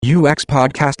UX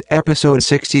Podcast Episode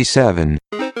 67.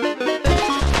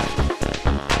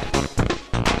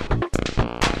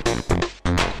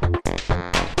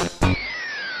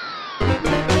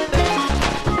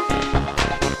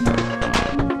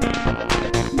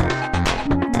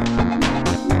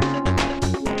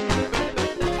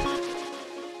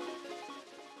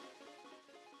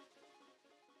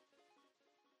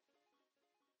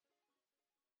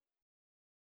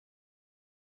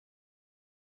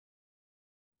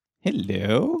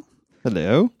 Hello.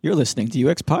 Hello. You're listening to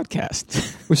UX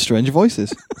Podcast. With strange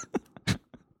voices.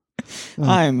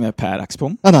 I'm Pat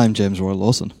Axbom. And I'm James Royal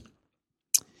Lawson.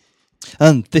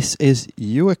 And this is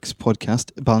UX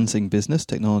Podcast, balancing business,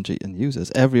 technology and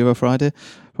users every other Friday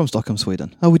from Stockholm,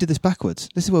 Sweden. Oh, we did this backwards.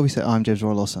 This is where we say, I'm James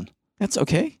Royal Lawson. That's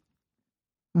okay.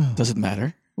 Does it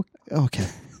matter? Okay.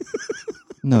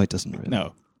 No, it doesn't really.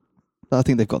 No. But I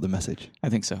think they've got the message. I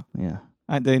think so. Yeah.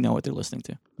 They know what they're listening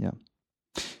to. Yeah.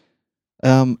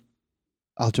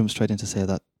 I'll jump straight in to say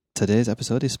that today's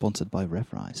episode is sponsored by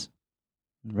RevRise.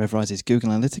 RevRise is Google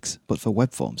Analytics, but for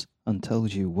web forms, and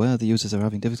tells you where the users are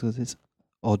having difficulties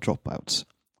or dropouts.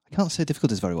 I can't say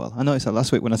difficulties very well. I noticed that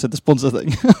last week when I said the sponsor thing.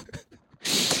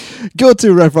 Go to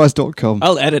revrise.com.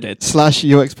 I'll edit it.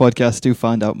 /UX podcast to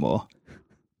find out more.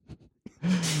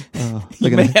 You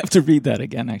may have to read that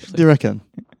again, actually. Do you reckon?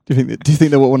 Do you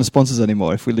think they won't want to sponsor us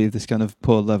anymore if we leave this kind of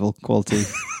poor level quality?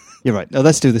 You're right. Now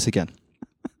let's do this again.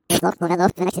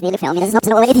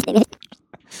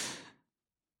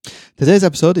 Today's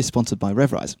episode is sponsored by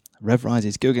RevRise. RevRise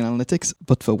is Google Analytics,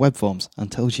 but for web forms, and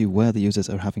tells you where the users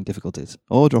are having difficulties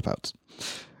or dropouts.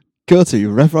 Go to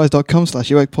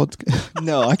revrise.com/UX.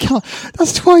 No, I can't.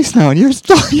 That's twice now, and you're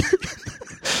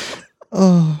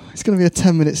Oh, it's going to be a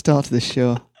 10-minute start to this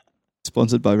show.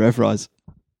 Sponsored by RevRise.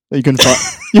 You can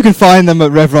find them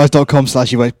at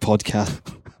revrise.com/UX podcast.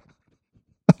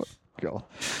 God.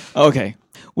 Okay.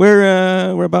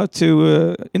 We're about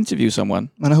to interview someone.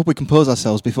 And I hope we compose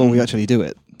ourselves before we actually do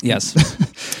it. Yes.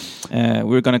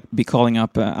 We're going to be calling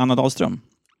up Anna Dahlström.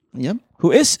 Yep.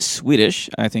 Who is Swedish,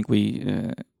 I think we...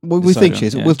 we think she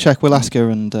is. Yeah. We'll check. We'll ask her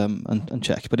and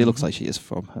check. But it looks like she is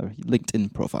from her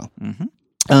LinkedIn profile. Mm-hmm.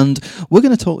 And we're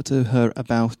going to talk to her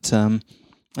about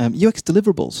UX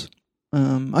deliverables.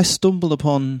 I stumbled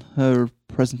upon her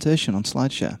presentation on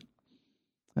SlideShare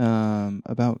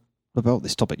about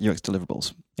this topic, UX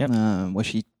deliverables, where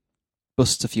she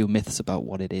busts a few myths about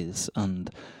what it is and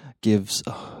gives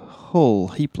a whole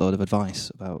heap load of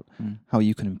advice about how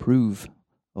you can improve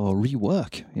or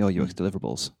rework your UX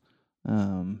deliverables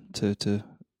to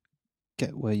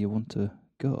get where you want to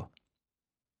go.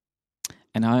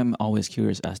 And I'm always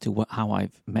curious as to how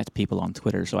I've met people on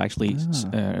Twitter. So I actually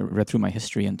read through my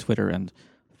history on Twitter and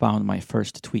found my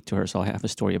first tweet to her. So I have a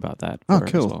story about that. Oh,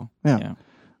 cool. As well. Yeah.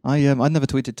 I'd never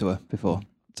tweeted to her before,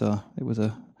 so it was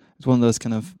one of those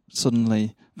kind of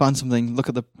suddenly find something, look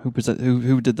at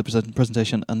who did the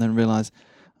presentation, and then realize,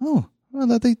 oh,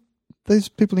 well, there's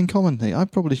people in common here. I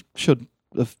probably should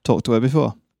have talked to her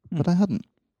before, but I hadn't.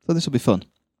 So this will be fun.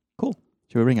 Cool.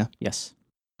 Should we ring her? Yes.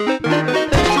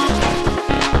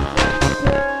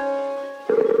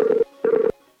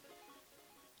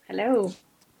 Hello.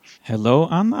 Hello,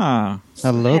 Anna.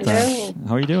 Hello there.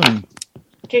 How are you doing?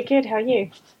 Good. How are you?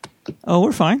 Oh,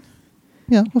 we're fine.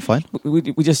 Yeah, we're fine.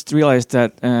 We just realized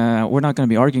that we're not going to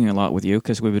be arguing a lot with you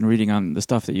because we've been reading on the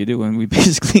stuff that you do, and we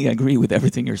basically agree with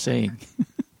everything you're saying.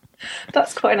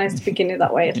 That's quite nice to begin it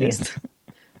that way, at least.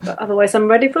 But otherwise, I'm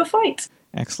ready for a fight.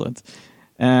 Excellent.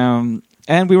 And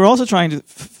we were also trying to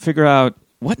figure out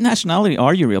what nationality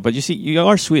are you real? But you see, you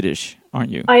are Swedish,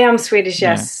 aren't you? I am Swedish,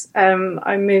 yes. Yeah.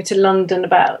 I moved to London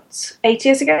about 8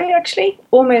 years ago, actually.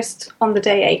 Almost on the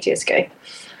day 8 years ago.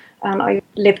 And I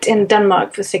lived in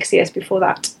Denmark for 6 years before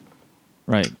that.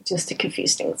 Right. Just to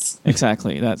confuse things.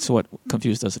 Exactly. That's what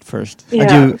confused us at first.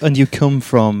 Yeah. And you come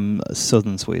from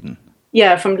southern Sweden?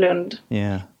 Yeah, from Lund.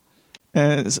 Yeah.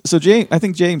 So James, I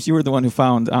think, James, you were the one who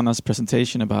found Anna's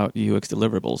presentation about UX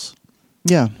deliverables.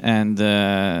 Yeah. And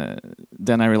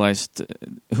then I realized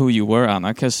who you were,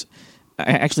 Anna, because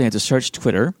I actually had to search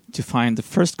Twitter to find the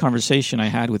first conversation I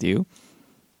had with you,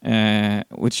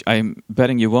 which I'm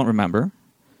betting you won't remember,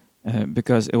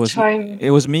 because it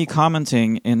was me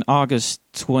commenting in August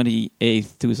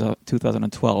 28th,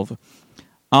 2012,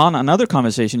 on another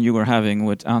conversation you were having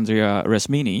with Andrea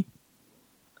Resmini.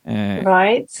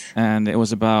 Right. And it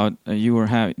was about you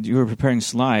were preparing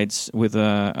slides with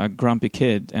a grumpy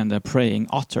kid and a praying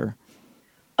otter.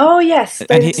 Oh yes,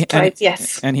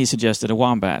 yes. And he suggested a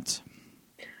wombat.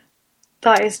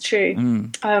 That is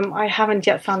true. I haven't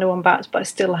yet found a wombat, but I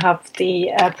still have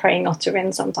the praying otter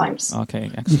in sometimes. Okay,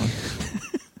 excellent.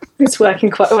 It's working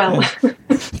quite well.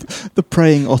 The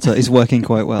praying otter is working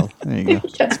quite well. There you go.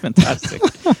 That's fantastic.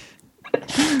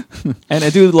 And I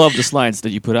do love the slides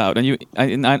that you put out,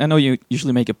 and I know you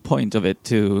usually make a point of it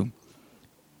to.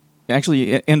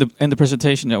 Actually, in the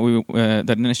presentation that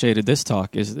that initiated this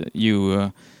talk is that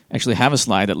you actually have a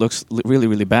slide that looks really,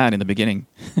 really bad in the beginning.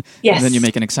 Yes. And then you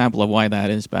make an example of why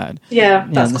that is bad. Yeah,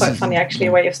 that's quite funny, actually,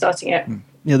 a way of starting it.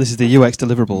 Yeah, this is the UX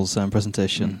deliverables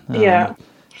presentation. Yeah.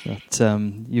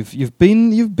 That you've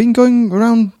been going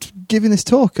around giving this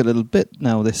talk a little bit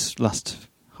now this last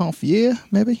half year,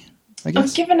 maybe. I guess.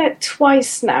 I've given it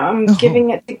twice now. I'm giving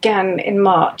it again in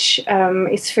March.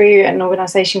 It's through an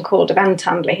organisation called Event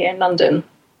Handler here in London.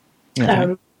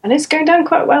 Yeah. And it's going down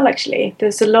quite well, actually.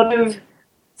 There's a lot of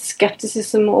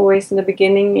skepticism always in the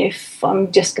beginning if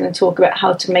I'm just going to talk about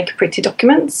how to make pretty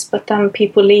documents, but then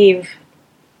people leave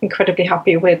incredibly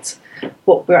happy with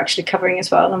what we're actually covering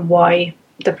as well and why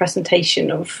the presentation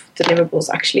of deliverables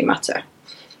actually matter.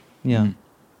 Yeah.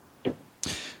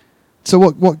 So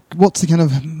what's the kind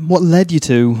of what led you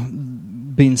to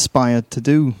be inspired to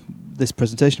do this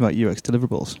presentation about UX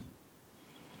deliverables?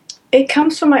 It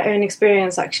comes from my own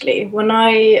experience, actually. When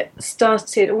I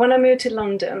moved to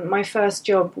London, my first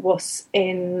job was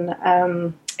in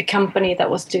a company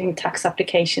that was doing tax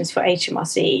applications for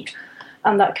HMRC,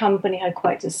 and that company had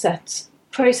quite a set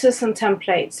process and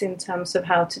templates in terms of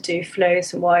how to do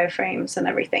flows and wireframes and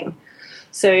everything.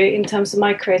 So in terms of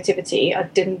my creativity, I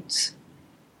didn't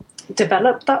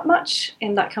develop that much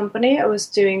in that company. I was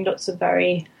doing lots of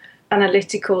very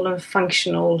analytical and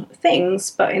functional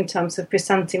things, but in terms of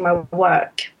presenting my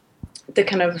work, the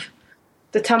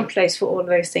templates for all of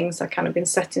those things had kind of been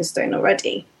set in stone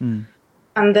already.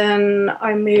 And then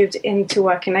I moved into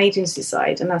working agency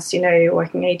side, and as you know,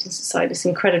 working agency side is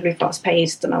incredibly fast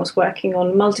paced, and I was working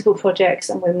on multiple projects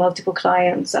and with multiple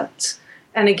clients at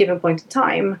any given point in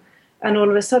time. And all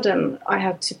of a sudden, I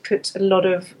had to put a lot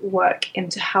of work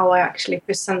into how I actually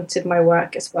presented my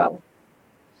work as well.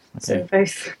 Okay.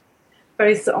 So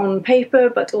both on paper,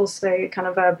 but also kind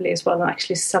of verbally as well, and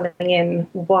actually selling in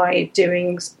why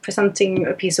presenting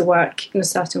a piece of work in a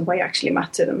certain way actually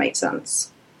mattered and made sense.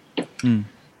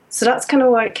 So that's kind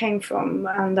of where it came from.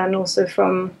 And then also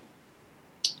from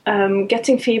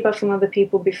getting feedback from other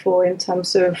people before in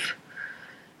terms of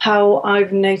how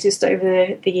I've noticed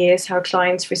over the years how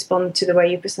clients respond to the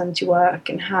way you present your work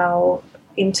and how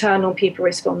internal people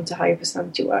respond to how you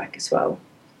present your work as well.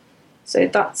 So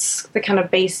that's the kind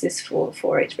of basis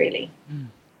for it, really.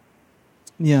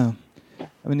 Yeah.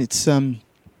 I mean, it's you're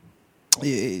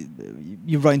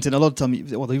right, in a lot of time,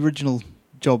 well, the original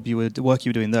the work you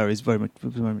were doing there is very much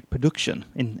production,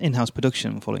 in-house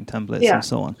production, following templates and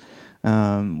so on.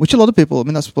 Which a lot of people, I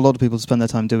mean, that's what a lot of people spend their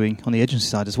time doing on the agency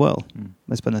side as well.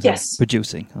 They spend their time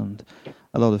producing, and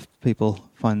a lot of people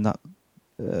find that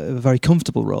a very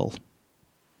comfortable role.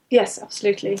 Yes,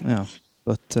 absolutely. Yeah,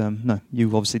 but no, you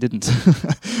obviously didn't.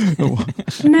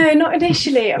 No, not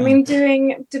initially. I mean,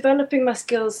 developing my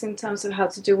skills in terms of how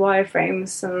to do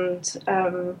wireframes and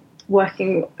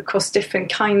working across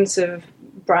different kinds of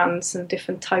brands and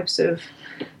different types of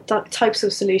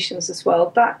solutions as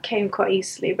well. That came quite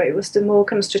easily, but it was the more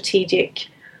kind of strategic,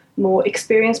 more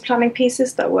experience planning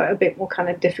pieces that were a bit more kind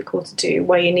of difficult to do,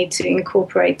 where you need to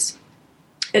incorporate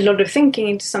a lot of thinking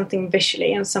into something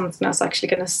visually and something that's actually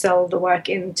going to sell the work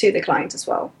into the client as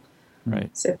well. Right.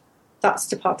 So that's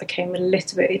the part that came a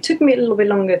little bit. It took me a little bit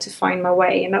longer to find my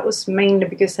way, and that was mainly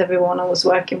because everyone I was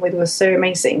working with was so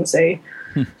amazing. So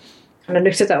and I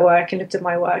looked at that work and looked at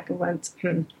my work and went,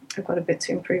 I've got a bit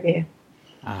to improve here.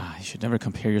 You should never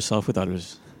compare yourself with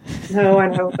others. No, I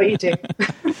know, but you do.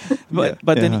 But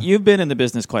then you've been in the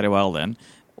business quite a while then.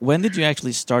 When did you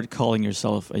actually start calling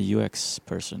yourself a UX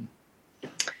person?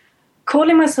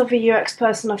 Calling myself a UX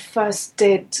person I first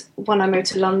did when I moved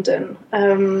to London.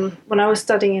 When I was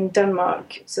studying in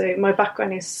Denmark. So my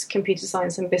background is computer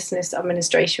science and business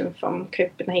administration from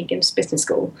Copenhagen's business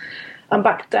school. And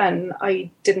back then, I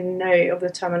didn't know of the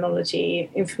terminology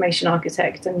information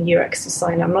architect and UX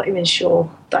designer. I'm not even sure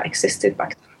that existed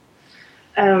back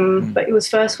then. But it was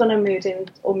first when I moved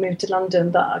to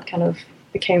London that I kind of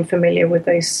became familiar with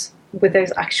those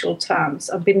actual terms.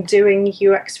 I've been doing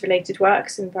UX related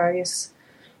works in various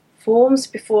forms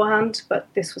beforehand, but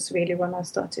this was really when I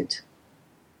started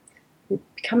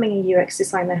becoming a UX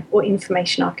designer or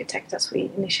information architect, as we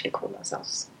initially called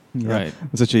ourselves. Yeah. Right.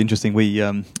 It's actually interesting. We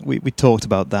talked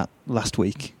about that last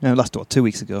week, 2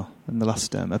 weeks ago, in the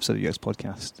last episode of UX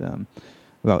podcast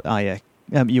about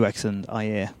UX and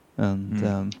IA,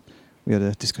 and we had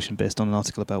a discussion based on an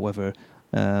article about whether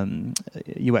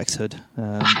UX had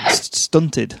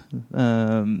stunted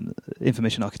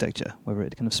information architecture, whether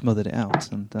it kind of smothered it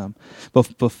out. And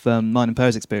both mine and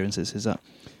Per's experiences is that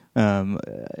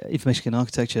information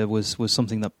architecture was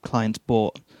something that clients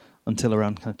bought until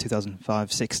around kind of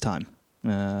 2005-06 time,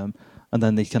 and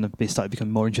then they kind of started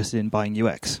becoming more interested in buying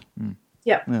UX.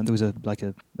 Yeah, there was a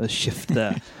shift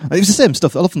there. It was the same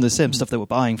stuff. Often the same stuff they were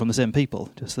buying from the same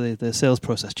people. Just the sales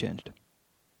process changed.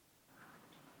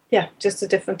 Yeah, just a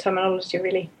different terminology,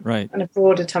 really. Right. And a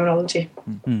broader terminology.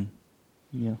 Mm-hmm.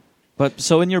 Yeah. But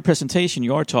so in your presentation,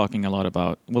 you are talking a lot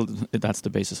about, well, that's the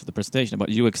basis of the presentation, about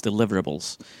UX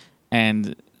deliverables.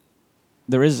 And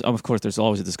there is, of course, there's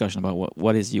always a discussion about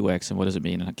what is UX and what does it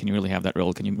mean? And can you really have that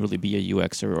role? Can you really be a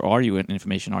UXer? Or are you an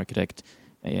information architect,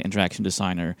 interaction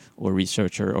designer, or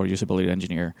researcher, or usability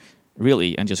engineer,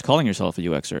 really? And just calling yourself a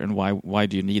UXer? And why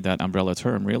do you need that umbrella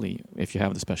term, really, if you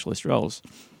have the specialist roles?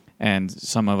 And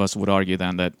some of us would argue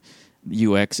then that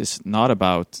UX is not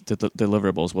about the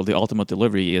deliverables. Well, the ultimate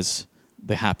delivery is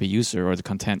the happy user or the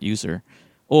content user,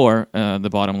 or the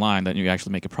bottom line that you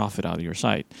actually make a profit out of your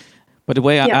site. But the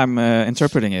way I'm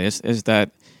interpreting it is that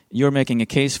you're making a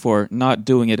case for not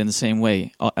doing it in the same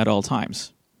way at all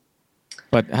times,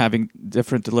 but having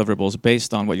different deliverables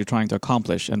based on what you're trying to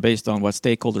accomplish and based on what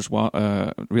stakeholders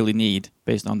really need,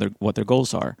 based on what their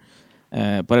goals are.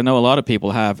 But I know a lot of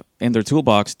people have in their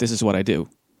toolbox, this is what I do.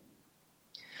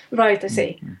 Right, I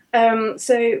see.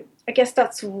 So I guess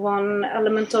that's one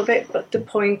element of it, but the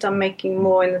point I'm making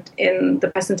more in the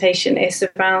presentation is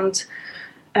around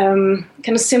kind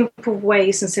of simple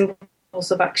ways and simple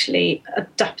ways of actually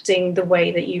adapting the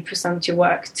way that you present your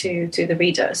work to the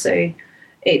reader. So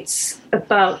it's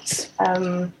about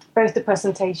both the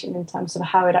presentation in terms of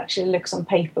how it actually looks on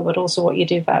paper, but also what you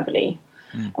do verbally.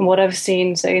 And what I've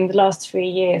seen, so in the last 3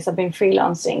 years, I've been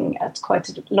freelancing at quite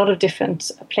a lot of different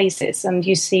places, and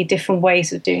you see different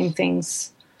ways of doing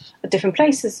things at different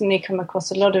places, and you come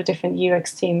across a lot of different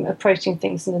UX team approaching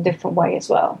things in a different way as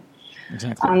well.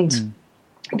 Exactly. And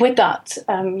with that,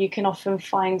 you can often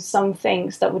find some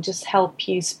things that would just help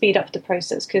you speed up the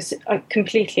process, because I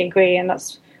completely agree, and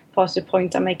that's part of the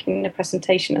point I'm making in the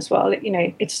presentation as well. You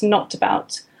know, it's not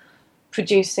about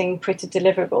producing pretty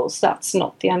deliverables. That's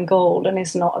not the end goal, and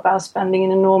it's not about spending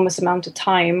an enormous amount of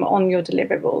time on your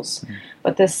deliverables.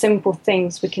 But there's simple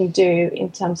things we can do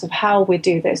in terms of how we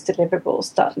do those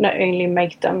deliverables that not only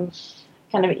make them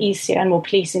kind of easier and more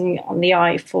pleasing on the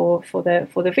eye for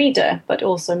the reader, but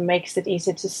also makes it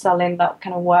easier to sell in that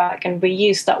kind of work and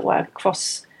reuse that work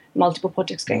across multiple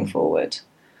projects going forward.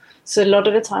 So a lot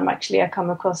of the time, actually, I come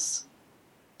across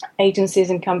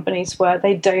agencies and companies where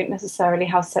they don't necessarily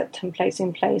have set templates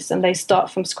in place, and they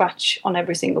start from scratch on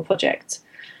every single project.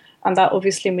 And that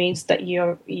obviously means that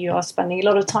you are spending a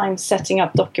lot of time setting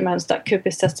up documents that could be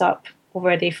set up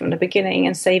already from the beginning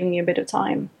and saving you a bit of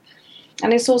time.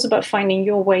 And it's also about finding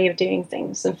your way of doing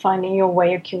things and finding your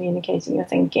way of communicating your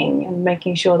thinking and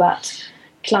making sure that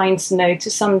clients know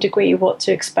to some degree what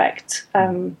to expect,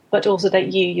 but also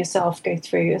that you yourself go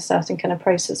through a certain kind of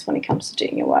process when it comes to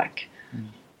doing your work.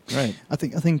 Right. I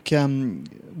think.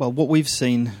 Well, what we've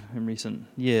seen in recent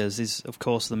years is, of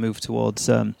course, the move towards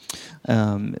a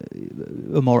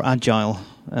more agile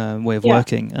way of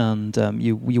working, and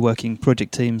you're working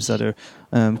project teams that are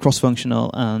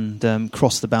cross-functional and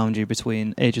cross the boundary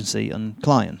between agency and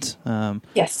client.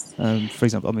 Yes. For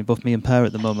example, I mean, both me and Per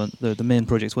at the moment, the main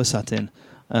projects we're sat in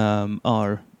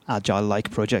are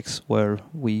agile-like projects where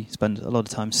we spend a lot of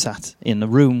time sat in a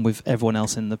room with everyone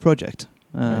else in the project.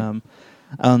 Right.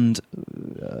 And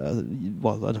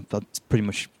that's pretty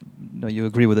much. You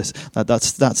agree with this?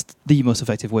 That's the most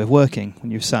effective way of working,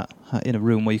 when you're sat in a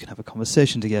room where you can have a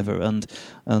conversation together,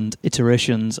 and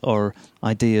iterations or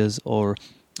ideas or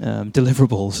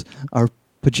deliverables are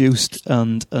produced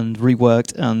and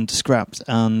reworked and scrapped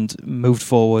and moved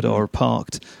forward or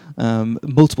parked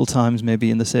multiple times,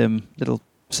 maybe in the same little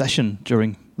session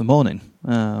during the morning,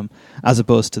 as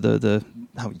opposed to the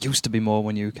how it used to be more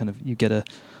when you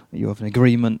you have an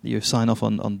agreement, you sign off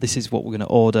on this is what we're going to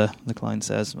order, the client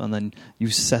says, and then you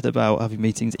set about having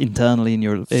meetings internally in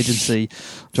your agency,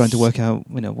 trying to work out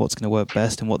what's going to work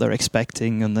best and what they're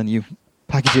expecting, and then you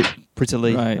package it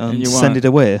prettily and send it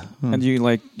away. And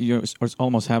you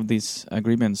almost have these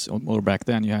agreements, or back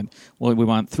then you had, we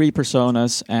want 3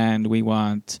 personas and we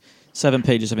want 7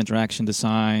 pages of interaction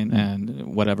design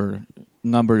and whatever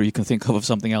number you can think of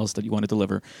something else that you want to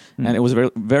deliver. And it was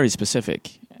very, very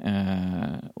specific.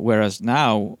 Whereas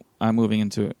now I'm moving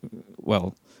into,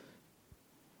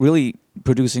 really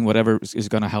producing whatever is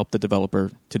going to help the developer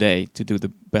today to do the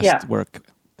best work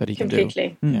that he can do.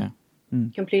 Completely. Yeah.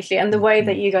 completely. And the way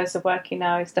that you guys are working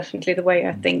now is definitely the way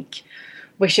I think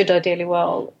we should ideally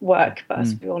work. But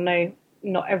as we all know,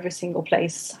 not every single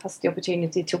place has the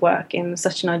opportunity to work in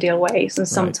such an ideal way. And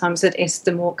sometimes it is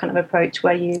the more kind of approach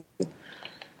where you,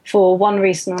 for one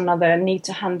reason or another, need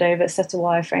to hand over a set of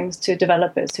wireframes to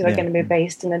developers who are going to be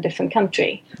based in a different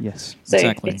country. Yes, so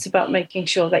exactly. It's about making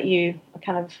sure that you are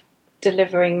kind of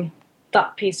delivering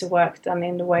that piece of work done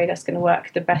in the way that's going to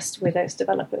work the best with those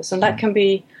developers. And that can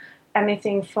be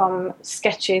anything from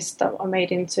sketches that are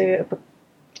made into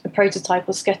a prototype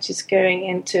or sketches going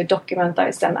into a document that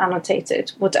is then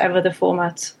annotated. Whatever the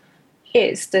format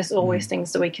is, there's always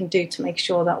things that we can do to make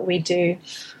sure that we do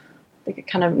the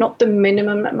kind of not the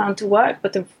minimum amount of work,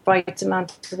 but the right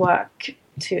amount of work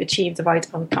to achieve the right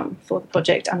outcome for the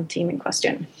project and the team in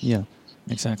question. Yeah,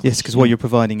 exactly. Yes, because what you're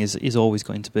providing is always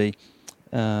going to be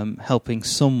helping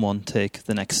someone take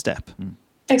the next step.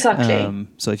 Exactly.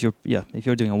 So if you're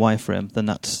doing a wireframe, then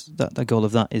the goal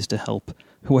of that is to help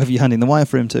whoever you're handing the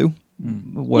wireframe to,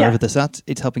 wherever that's at.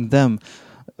 It's helping them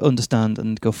understand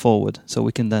and go forward, so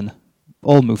we can then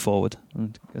all move forward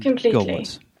and completely go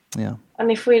onwards. Yeah.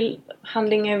 And if we're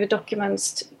handing over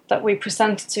documents that we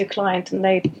present to a client and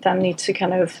they then need to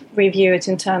kind of review it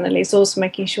internally, it's also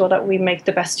making sure that we make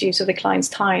the best use of the client's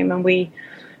time and we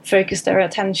focus their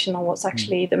attention on what's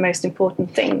actually the most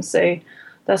important thing. So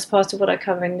that's part of what I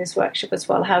cover in this workshop as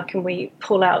well. How can we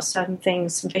pull out certain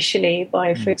things visually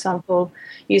by, for example,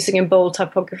 using a bold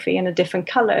typography and a different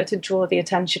color to draw the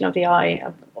attention of the eye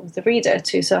of the reader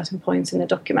to certain points in the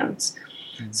document.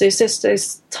 So it's just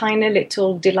those tiny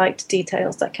little delight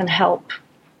details that can help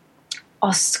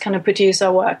us kind of produce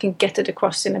our work and get it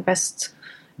across in the best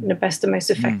and most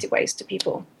effective ways to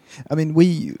people. I mean,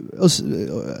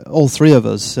 all three of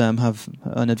us have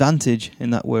an advantage in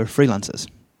that we're freelancers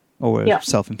or we're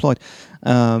self-employed.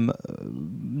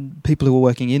 People who are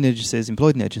working in agencies,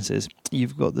 employed in agencies,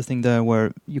 you've got the thing there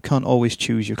where you can't always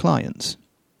choose your clients.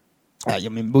 I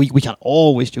mean, we can't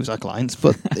always choose our clients,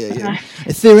 but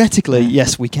theoretically,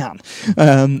 yes, we can.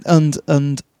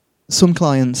 And some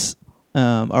clients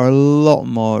are a lot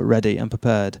more ready and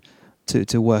prepared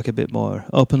to work a bit more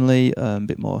openly, a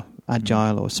bit more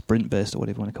agile or sprint-based or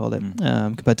whatever you want to call it,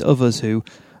 compared to others who,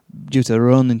 due to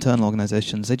their own internal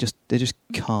organisations, they just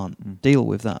can't deal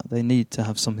with that. They need to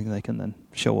have something they can then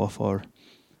show off or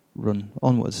run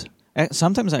onwards.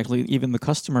 Sometimes, actually, even the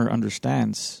customer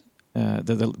understands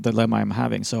the dilemma I'm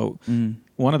having. So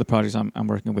one of the projects I'm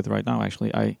working with right now,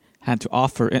 actually, I had to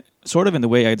offer, sort of in the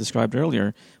way I described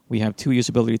earlier, we have 2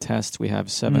 usability tests, we have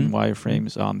 7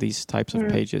 wireframes on these types of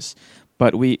pages,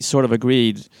 but we sort of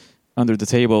agreed under the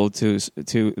table to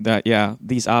that,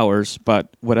 these hours,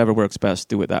 but whatever works best,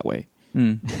 do it that way.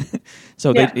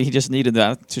 So he just needed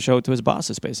that to show it to his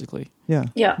bosses, basically.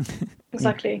 Yeah,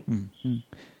 exactly.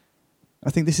 I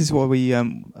think this is what we. I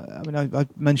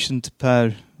mentioned to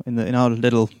Per in our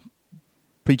little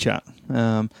pre-chat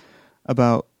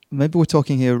about maybe we're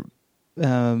talking here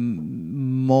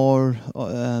more.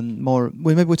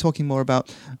 Maybe we're talking more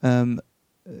about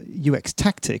UX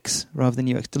tactics rather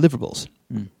than UX deliverables.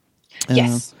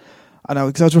 Yes. I know,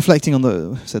 because I was reflecting on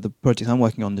the project I'm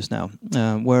working on just now,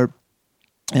 where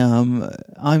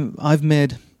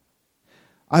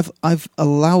I've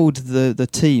allowed the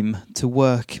team to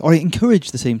work, or I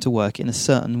encouraged the team to work in a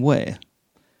certain way,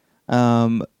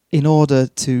 in order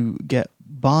to get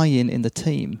buy-in in the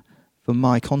team for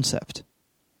my concept.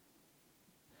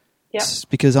 Yeah.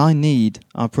 Because I need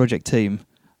our project team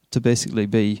to basically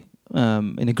be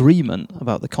in agreement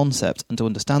about the concept and to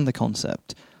understand the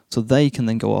concept, so they can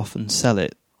then go off and sell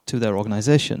it to their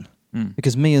organisation.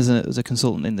 Because me as a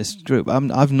consultant in this group,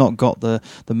 I've not got the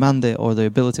mandate or the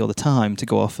ability or the time to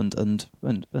go off and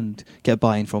get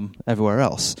buy-in from everywhere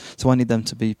else. So I need them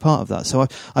to be part of that. So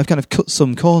I've kind of cut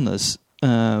some corners,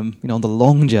 on the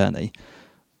long journey,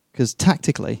 because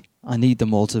tactically I need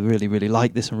them all to really, really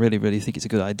like this and really, really think it's a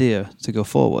good idea to go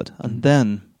forward. And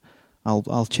then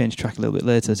I'll change track a little bit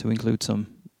later to include some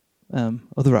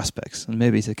other aspects and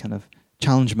maybe to kind of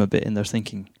challenge them a bit in their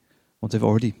thinking once they've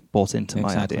already bought into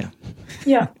my idea.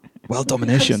 Yeah. Well,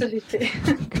 domination. Absolutely.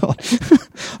 God,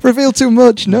 reveal too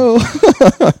much. No.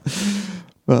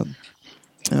 But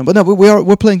no,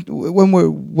 we're playing when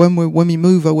we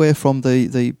move away from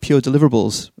the pure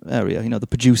deliverables area, the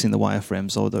producing the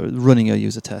wireframes or the running a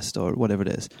user test or whatever it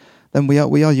is. Then we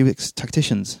are UX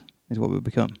tacticians is what we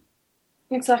become.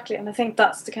 Exactly, and I think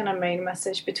that's the kind of main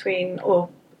message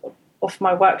of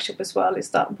my workshop as well, is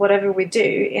that whatever we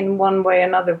do, in one way or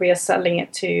another, we are selling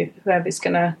it to whoever's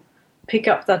going to pick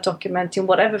up that document in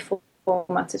whatever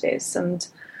format it is. And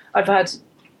I've had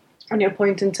on your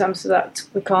point in terms of that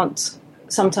we can't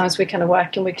sometimes we're kind of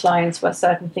working with clients where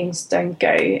certain things don't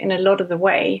go in a lot of the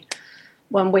way.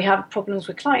 When we have problems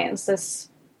with clients, there's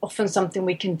often something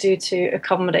we can do to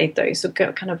accommodate those or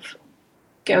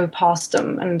go past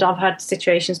them. And I've had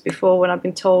situations before when I've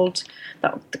been told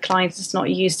that the client is not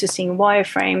used to seeing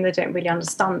wireframe, they don't really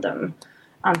understand them.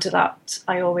 And to that,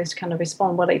 I always kind of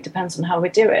respond, well, it depends on how we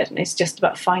do it. And it's just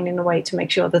about finding a way to make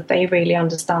sure that they really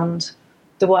understand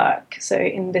the work. So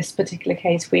in this particular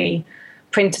case, we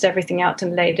printed everything out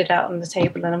and laid it out on the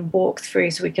table and then walked through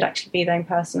so we could actually be there in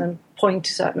person and point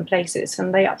to certain places.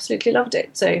 And they absolutely loved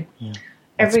it. So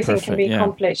everything can be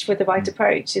accomplished with the right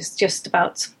approach. It's just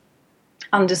about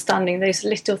understanding those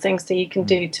little things that you can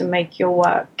do to make your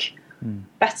work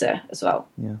better as well.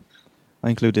 Yeah. I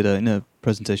included in a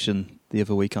presentation the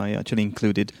other week, I actually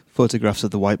included photographs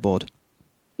of the whiteboard.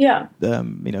 Yeah.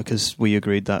 Because we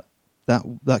agreed that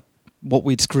what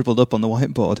we'd scribbled up on the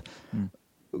whiteboard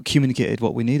communicated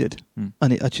what we needed.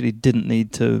 And it actually didn't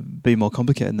need to be more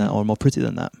complicated than that or more pretty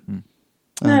than that.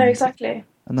 No, exactly.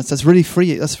 And that's really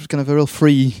free. That's kind of a real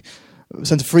free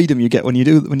sense of freedom you get when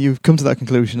you come to that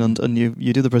conclusion and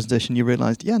you do the presentation. You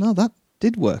realise, that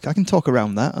did work. I can talk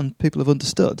around that, and people have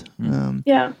understood.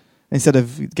 Instead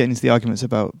of getting into the arguments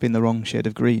about being the wrong shade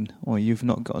of green or you've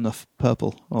not got enough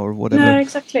purple or whatever. No,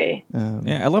 exactly.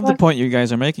 I love the point you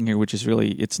guys are making here, which is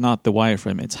really, it's not the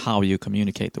wireframe, it's how you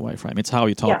communicate the wireframe. It's how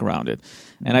you talk around it.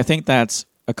 And I think that's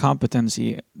a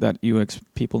competency that UX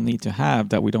people need to have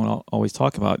that we don't always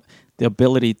talk about. The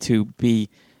ability to be,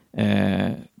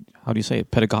 how do you say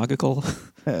it, pedagogical?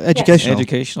 Educational.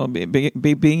 Educational.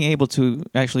 Being able to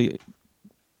actually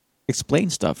explain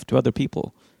stuff to other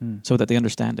people so that they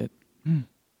understand it.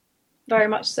 Very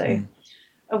much so.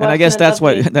 And I guess that's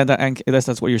what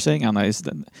you're saying, Anna, is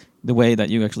the way that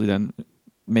you actually then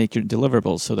make your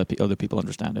deliverables so that other people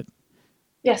understand it.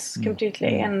 Yes,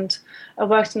 completely. And I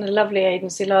worked in a lovely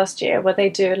agency last year where they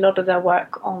do a lot of their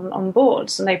work on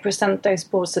boards, and they present those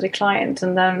boards to the client,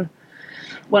 and then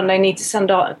when they need to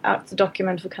send out the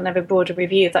document for kind of a broader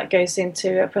review, that goes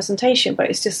into a presentation, but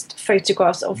it's just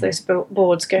photographs of those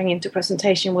boards going into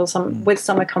presentation with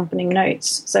some accompanying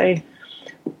notes. So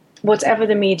whatever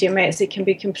the medium is, it can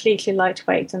be completely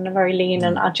lightweight and a very lean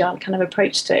and agile kind of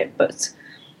approach to it, but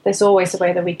there's always a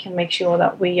way that we can make sure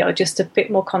that we are just a bit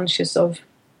more conscious of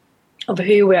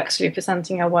who we're actually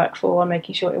presenting our work for and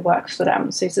making sure it works for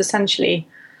them. So it's essentially,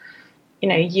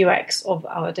 UX of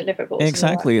our deliverables.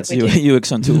 Exactly, it's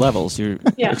UX on two levels. You're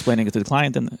explaining it to the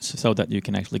client, and so that you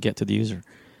can actually get to the user.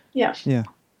 Yeah.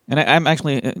 And I'm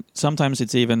actually sometimes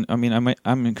it's even. I mean,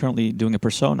 I'm currently doing a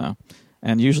persona,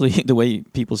 and usually the way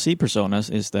people see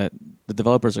personas is that the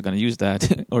developers are going to use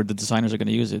that, or the designers are going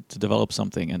to use it to develop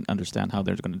something and understand how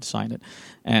they're going to design it.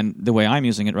 And the way I'm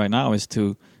using it right now is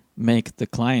to make the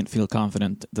client feel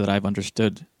confident that I've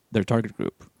understood their target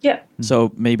group. Yeah.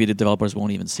 So maybe the developers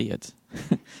won't even see it,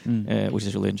 which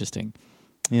is really interesting.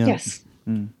 Yeah. Yes.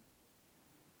 I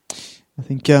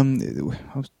think I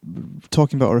was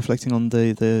talking about or reflecting on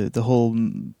the whole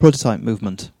prototype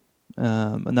movement,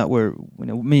 and that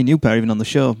me and you, Per, even on the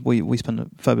show, we spend a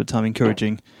fair bit of time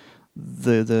encouraging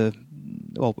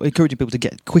encouraging people to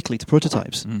get quickly to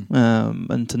prototypes,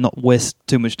 and to not waste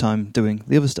too much time doing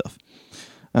the other stuff,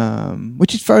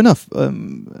 which is fair enough,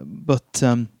 but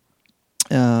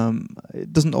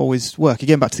it doesn't always work.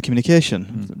 Again, back to the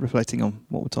communication, reflecting on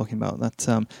what we're talking about,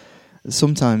 that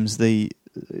sometimes the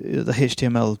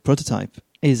HTML prototype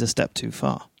is a step too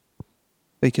far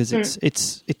because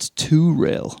it's too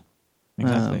real.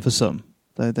 Exactly. For some.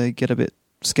 They get a bit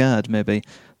scared maybe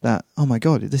that, oh my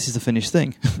God, this is the finished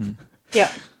thing.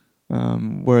 Yeah.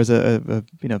 Whereas a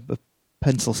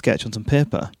pencil sketch on some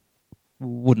paper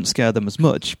wouldn't scare them as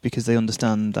much because they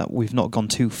understand that we've not gone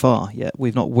too far yet.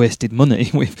 We've not wasted money.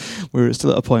 We're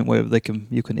still at a point where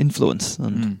you can influence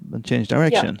and change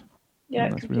direction. Yeah,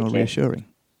 that's really reassuring.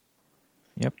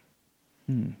 Yep.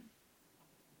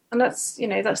 And that's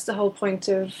the whole point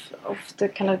of the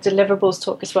kind of deliverables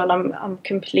talk as well. I'm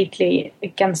completely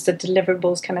against the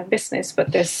deliverables kind of business,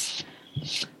 but there's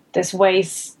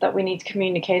ways that we need to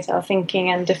communicate our thinking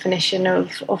and definition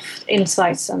of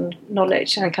insights and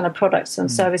knowledge and kind of products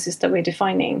and services that we're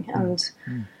defining. And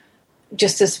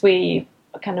just as we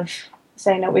are kind of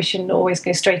saying that we shouldn't always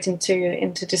go straight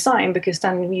into design, because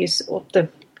then the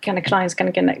kind of clients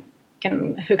going to get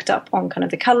hooked up on kind of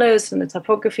the colors and the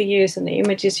typography used and the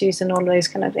images used and all those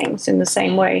kind of things. In the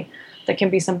same way, there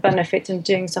can be some benefit in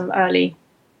doing some early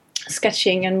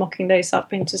sketching and mocking those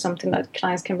up into something that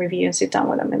clients can review and sit down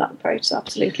with them in that approach. So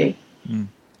absolutely.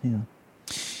 Yeah.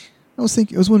 I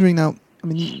was wondering now, I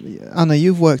mean, Anna,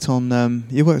 you've worked on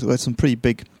some pretty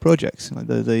big projects, like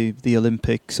the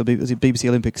Olympics, or BBC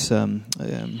Olympics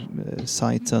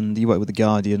site, and you work with the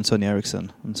Guardian, Sony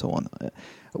Ericsson, and so on.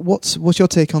 What's your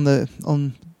take on the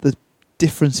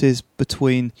differences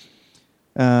between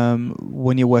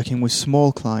when you're working with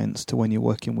small clients to when you're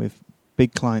working with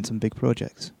big clients and big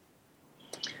projects?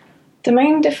 The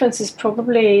main difference is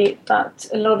probably that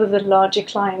a lot of the larger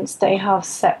clients, they have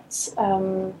set,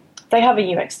 they have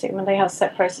a UX team and they have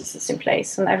set processes in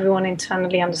place, and everyone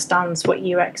internally understands what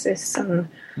UX is and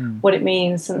what it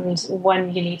means and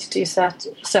when you need to do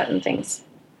certain things.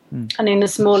 And in the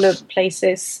smaller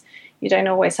places, you don't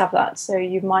always have that. So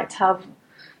you might have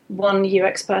one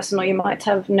UX person, or you might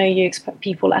have no UX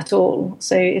people at all.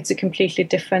 So it's a completely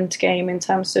different game in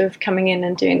terms of coming in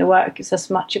and doing the work. It's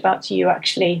as much about you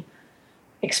actually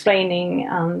explaining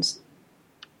and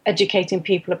educating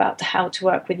people about how to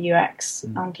work with UX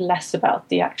and less about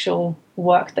the actual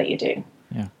work that you do.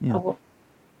 Yeah.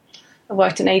 I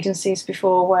worked in agencies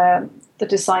before where the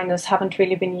designers haven't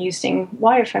really been using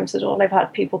wireframes at all. They've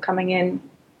had people coming in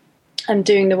and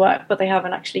doing the work, but they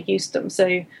haven't actually used them.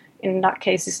 So in that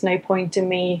case, there's no point in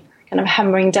me kind of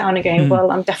hammering down and going, well,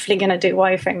 I'm definitely going to do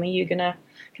wireframe. Are you going to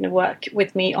kind of work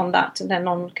with me on that? And then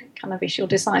on kind of visual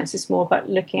designs, it's more about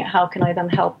looking at how can I then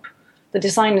help the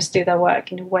designers do their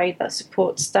work in a way that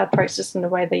supports their process and the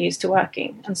way they're used to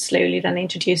working, and slowly then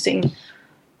introducing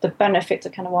the benefit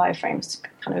of kind of wireframes to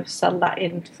kind of sell that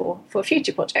in for a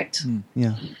future project.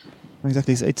 Yeah.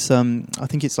 Exactly. It's I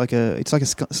think it's like a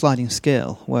sliding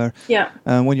scale where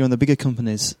when you're on the bigger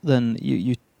companies, then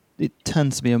it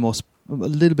tends to be a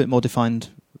little bit more defined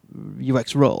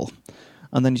UX role,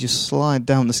 and then you just slide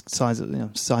down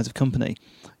the size of company.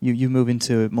 You move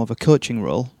into more of a coaching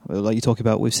role, like you talk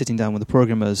about with sitting down with the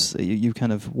programmers. You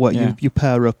kind of work, you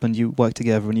pair up and you work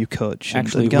together and you coach.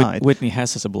 Actually, and guide. Whitney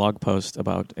Hess has a blog post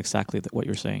about exactly what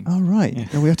you're saying. Oh right,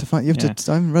 we have to find. You have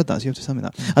to. I haven't read that, so you have to tell me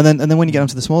that. And then when you get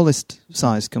onto the smallest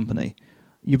size company,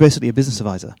 you're basically a business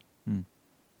advisor.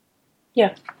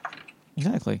 Yeah,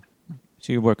 exactly.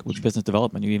 So you work with business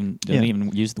development. You don't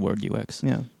even use the word UX.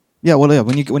 Yeah. Yeah, well, yeah.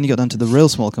 When you get down to the real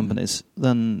small companies,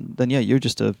 then you're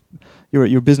just you're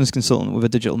a business consultant with a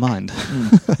digital mind.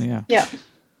 Yeah.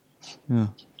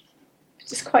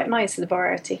 It's quite nice, the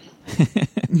variety. I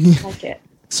like it.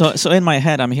 So in my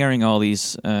head, I'm hearing all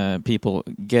these people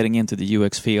getting into the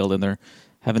UX field, and they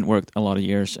haven't worked a lot of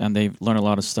years, and they've learned a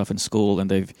lot of stuff in school, and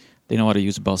they know how to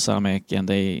use Balsamiq, and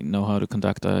they know how to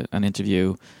conduct an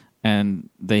interview. And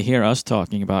they hear us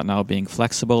talking about now being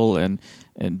flexible and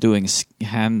doing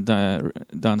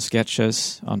hand-done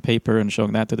sketches on paper and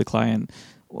showing that to the client.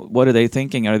 What are they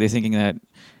thinking? Are they thinking that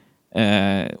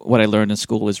what I learned in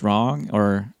school is wrong?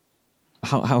 Or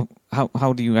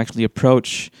how do you actually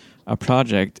approach a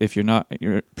project if you're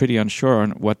pretty unsure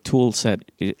on what tool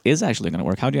set is actually going to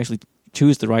work? How do you actually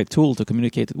choose the right tool to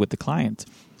communicate it with the client?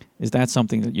 Is that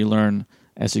something that you learn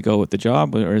as you go with the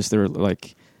job, or is there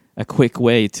like a quick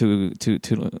way to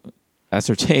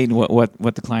ascertain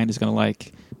what the client is going to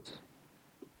like?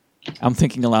 I'm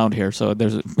thinking aloud here, so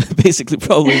there's basically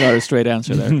probably not a straight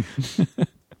answer there.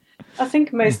 I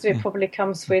think most of it probably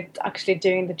comes with actually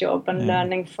doing the job and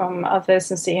learning from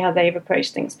others and see how they've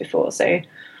approached things before. So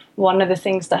one of the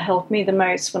things that helped me the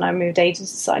most when I moved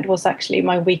agency side was actually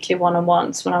my weekly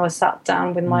one-on-ones, when I was sat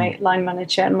down with my line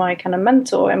manager and my kind of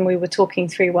mentor, and we were talking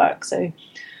through work. So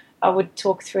I would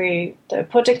talk through the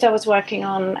project I was working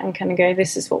on and kind of go,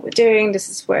 this is what we're doing, this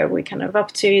is where we're kind of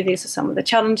up to, these are some of the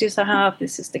challenges I have,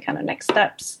 this is the kind of next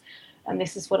steps, and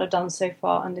this is what I've done so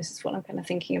far, and this is what I'm kind of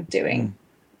thinking of doing.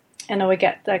 And I would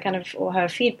get the kind of, or her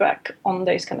feedback on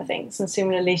those kind of things. And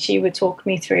similarly, she would talk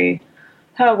me through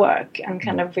her work and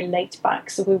kind of relate back.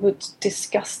 So we would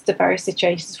discuss the various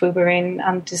situations we were in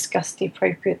and discuss the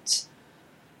appropriate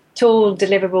tool,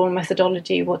 deliverable,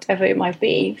 methodology, whatever it might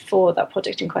be for that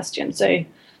project in question. So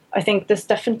I think there's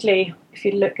definitely, if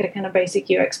you look at a kind of basic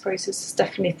UX process, there's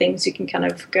definitely things you can kind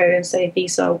of go and say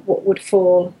these are what would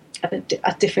fall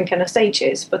at different kind of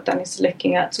stages, but then it's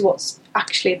looking at what's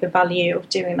actually the value of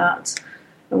doing that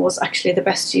and what's actually the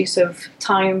best use of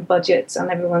time, budgets, and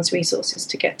everyone's resources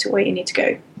to get to where you need to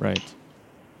go. Right.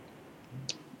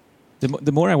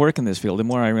 The more I work in this field, the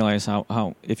more I realize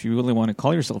how if you really want to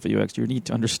call yourself a UX, you need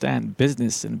to understand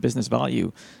business and business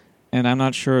value. And I'm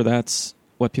not sure that's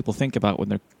what people think about when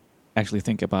they actually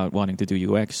think about wanting to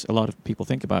do UX. A lot of people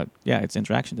think about, it's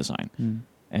interaction design.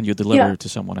 And you deliver to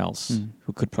someone else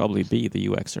who could probably be the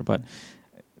UXer. But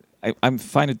I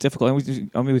find it difficult.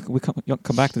 And we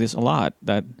come back to this a lot,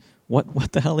 that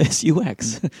what the hell is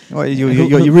UX? Well,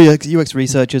 your UX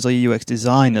researchers or your UX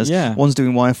designers. Yeah. One's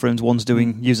doing wireframes, one's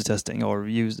doing user testing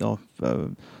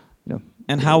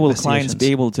And how will clients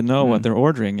be able to know what they're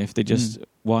ordering if they just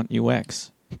want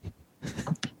UX?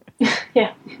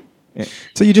 Yeah.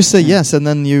 So you just say yes, and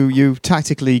then you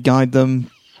tactically guide them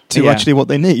to actually what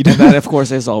they need. And that, of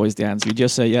course, is always the answer. You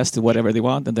just say yes to whatever they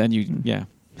want, and then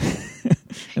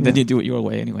and then you do it your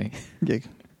way anyway. Gig.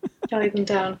 Guide them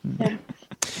down. Yeah.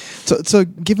 So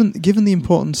given the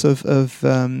importance of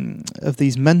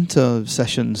these mentor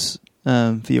sessions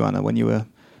for you, Anna, when you were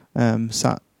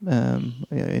sat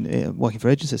working for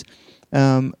agencies,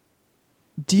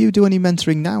 do you do any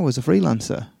mentoring now as a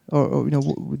freelancer, or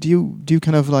do you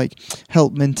kind of like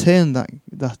help maintain that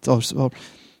or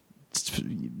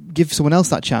give someone else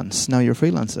that chance now you're a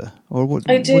freelancer, or what?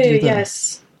 I do, what do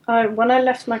yes. When I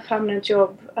left my permanent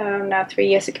job now 3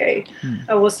 years ago,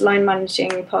 I was line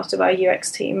managing part of our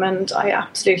UX team, and I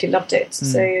absolutely loved it.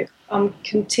 So I'm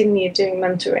continue doing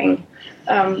mentoring,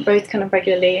 both kind of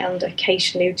regularly and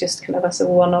occasionally, just kind of as a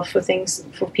one-off for things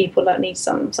for people that need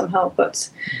some help. But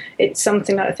it's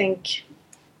something that I think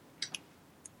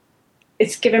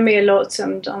it's given me a lot,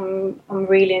 and I'm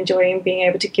really enjoying being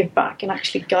able to give back and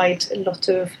actually guide a lot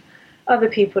of other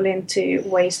people into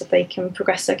ways that they can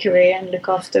progress their career and look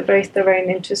after both their own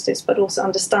interests, but also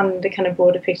understanding the kind of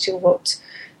broader picture of what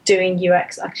doing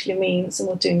UX actually means and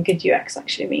what doing good UX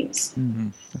actually means. Mm-hmm.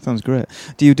 That sounds great.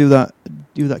 Do you do that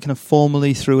kind of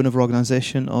formally through another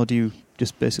organisation, or do you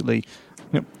just basically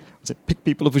pick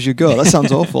people up as you go? That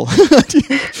sounds awful.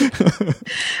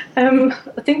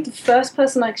 I think the first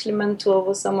person I actually mentor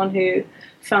was someone who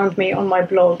found me on my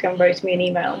blog and wrote me an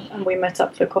email, and we met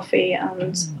up for coffee,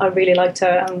 and I really liked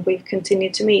her, and we've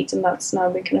continued to meet, and that's now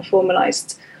been kind of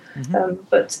formalised.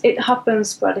 But it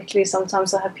happens sporadically.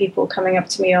 Sometimes I have people coming up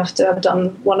to me after I've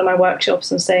done one of my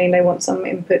workshops and saying they want some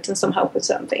input and some help with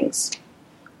certain things.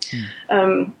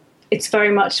 It's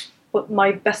very much what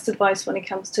my best advice when it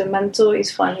comes to a mentor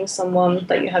is finding someone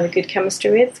that you have a good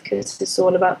chemistry with, because it's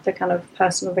all about the kind of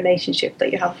personal relationship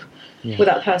that you have with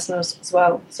that person as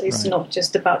well. So it's not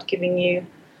just about giving you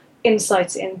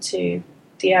insights into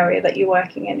the area that you're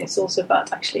working in. It's also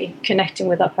about actually connecting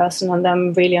with that person and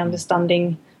them really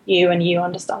understanding you and you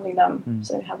understanding them.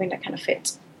 So having that kind of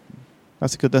fit.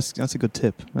 That's a good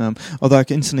tip. Although I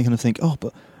can instantly kind of think,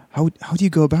 but how do you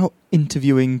go about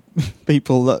interviewing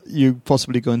people that you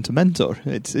possibly going to mentor?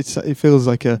 It feels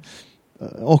like a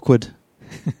awkward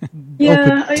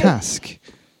task.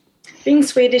 Being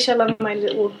Swedish, I love my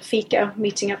little fika,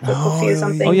 meeting up for coffee or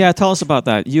something. Oh yeah, tell us about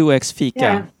that. UX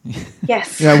fika. Yeah.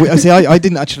 Yes. Yeah, I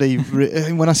didn't actually.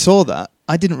 When I saw that,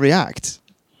 I didn't react.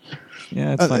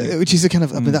 Yeah, it's funny. Which is a kind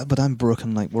of, but I'm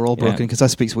broken. Like we're all broken because I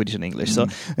speak Swedish and English. So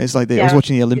it's like I was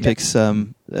watching the Olympics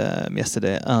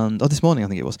yesterday, this morning I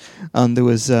think it was, and there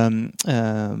was a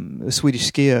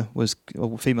Swedish skier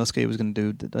female skier was going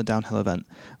to do a downhill event,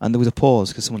 and there was a pause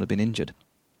because someone had been injured.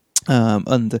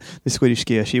 And the Swedish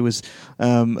skier, she was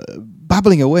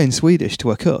babbling away in Swedish to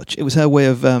her coach. It was her way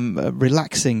of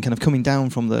relaxing, kind of coming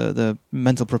down from the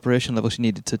mental preparation level she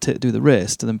needed to do the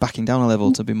race, to then backing down a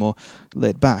level to be more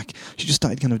laid back. She just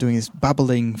started kind of doing this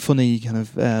babbling, funny kind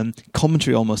of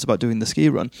commentary almost about doing the ski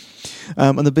run.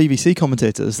 And the BBC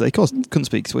commentators, they of course couldn't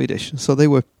speak Swedish, so they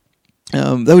were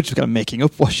just kind of making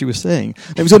up what she was saying.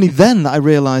 It was only then that I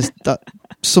realised that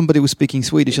somebody was speaking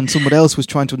Swedish and somebody else was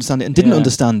trying to understand it and didn't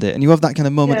understand it. And you have that kind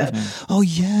of moment of,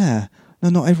 no,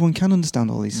 not everyone can understand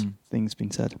all these things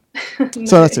being said. No.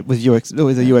 So that's it with UX.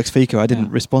 With the UX fika, I didn't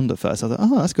respond at first. I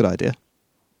thought, that's a good idea.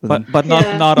 But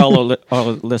not all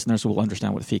listeners will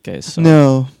understand what fika is. So.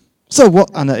 No. So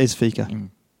what, Anna, is fika?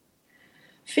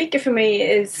 Fika for me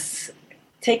is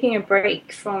taking a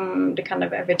break from the kind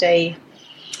of everyday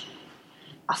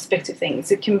aspect of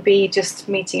things. It can be just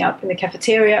meeting up in the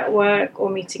cafeteria at work, or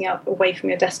meeting up away from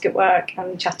your desk at work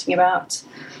and chatting about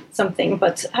something,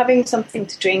 but having something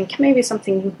to drink, maybe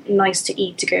something nice to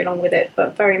eat to go along with it,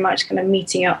 but very much kind of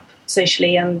meeting up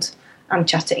socially and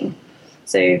chatting.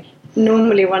 So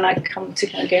normally when I come to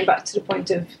kind of going back to the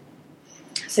point of,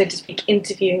 so to speak,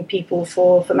 interviewing people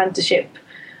for mentorship,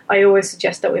 I always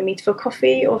suggest that we meet for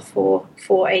coffee or for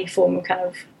a form of kind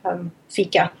of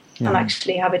fika, and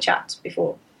actually have a chat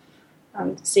before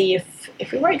and see if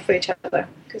we're right for each other,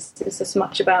 because it's as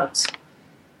much about,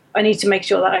 I need to make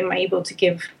sure that I'm able to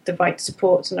give the right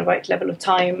support and the right level of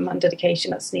time and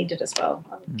dedication that's needed as well,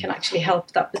 and can actually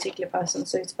help that particular person.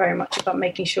 So it's very much about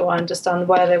making sure I understand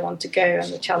where they want to go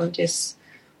and the challenges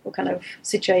or kind of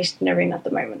situation they're in at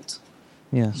the moment.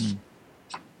 Yes.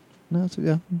 No, that's a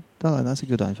good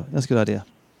idea. That's a good idea.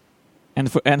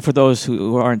 And for those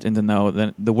who aren't in the know,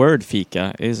 then the word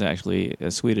fika is actually a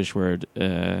Swedish word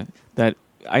that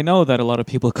I know that a lot of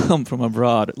people come from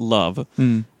abroad love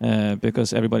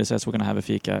because everybody says we're going to have a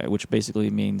fika, which basically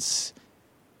means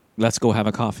let's go have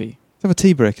a coffee. Let's have a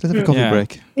tea break. Let's have a coffee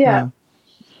break. Yeah.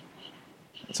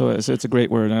 So it's a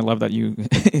great word, and I love that you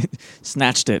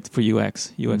snatched it for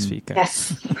UX fika.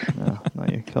 Yes. No,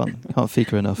 you can't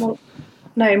fika enough.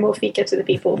 More fika to the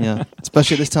people. Yeah,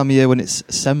 especially at this time of year when it's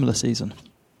semla season.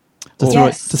 To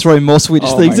Yes. throw in more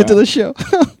Swedish things into the show.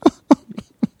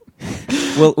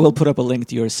 We'll put up a link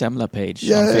to your semla page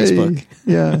on Facebook.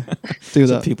 Yeah, do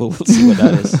that. So people will see what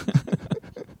that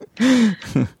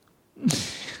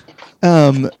is.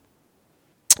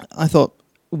 I thought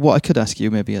what I could ask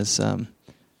you maybe as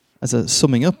a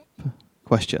summing up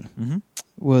question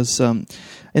was in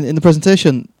the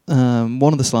presentation.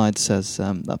 One of the slides says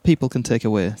that people can take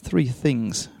away 3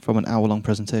 things from an hour-long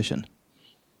presentation.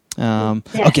 Yes.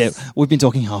 Okay, we've been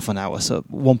talking half an hour, so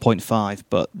 1.5,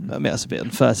 but I mean, that's a bit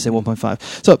unfair to say 1.5.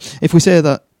 So if we say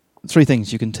that 3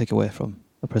 things you can take away from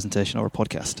a presentation or a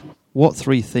podcast, what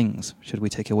 3 things should we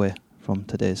take away from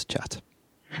today's chat?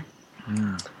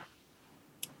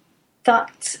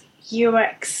 That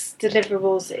UX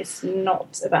deliverables is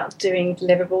not about doing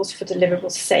deliverables for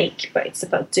deliverables' sake, but it's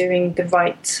about doing the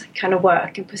right kind of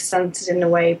work and present it in a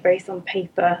way both on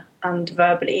paper and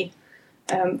verbally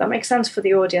that makes sense for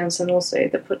the audience and also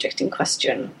the project in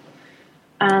question.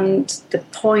 And the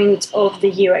point of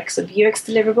the UX of UX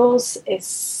deliverables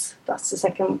is, that's the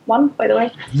second one, by the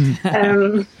way,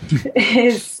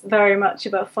 is very much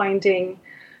about finding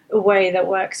a way that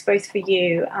works both for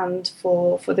you and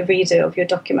for the reader of your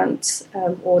document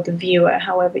or the viewer,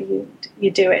 however you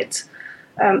do it,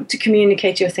 to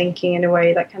communicate your thinking in a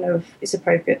way that kind of is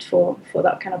appropriate for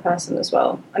that kind of person as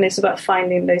well. And it's about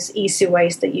finding those easy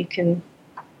ways that you can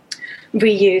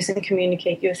reuse and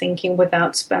communicate your thinking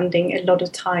without spending a lot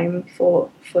of time for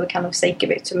the kind of sake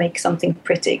of it to make something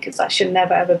pretty, because that should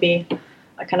never ever be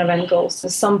a kind of end goal. So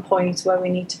there's some point where we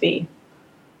need to be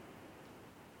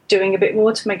doing a bit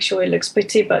more to make sure it looks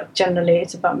pretty, but generally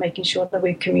it's about making sure that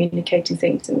we're communicating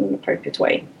things in an appropriate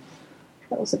way.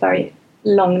 That was a very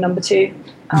long number 2.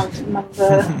 And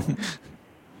number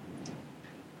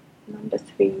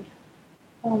 3.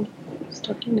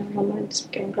 Talking now, my mind's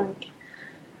going blank.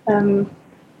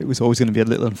 It was always going to be a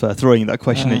little unfair throwing that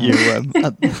question at you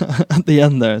at the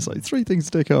end there. It's like 3 things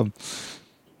to take home.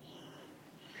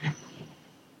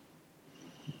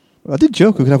 I did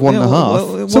joke we could have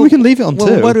 1.5, so we can leave it on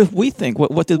 2. What did we think?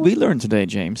 What did we learn today,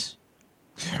 James?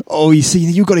 Oh, you see,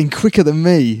 you got in quicker than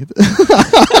me.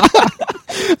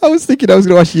 I was thinking I was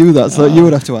going to ask you that, so you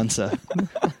would have to answer.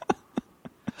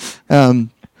 I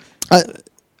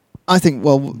think,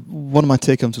 well, one of my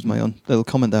take-homes was my own little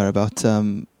comment there about,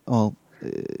 UX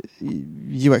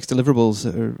deliverables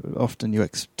are often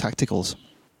UX tacticals,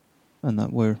 and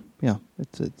that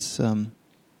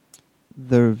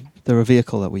they're a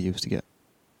vehicle that we use to get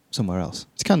somewhere else.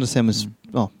 It's kind of the same as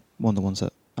one of the ones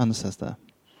that Anna says there.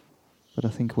 But I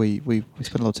think we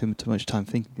spend a lot too much time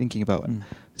thinking about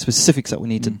specifics that we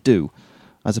need to do,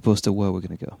 as opposed to where we're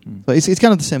going to go. But it's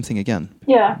kind of the same thing again.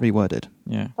 Yeah. Reworded.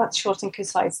 Yeah. That's short and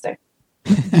concise, though.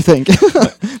 You think?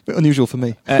 A bit unusual for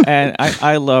me. And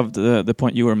I loved the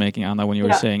point you were making, Anna, when you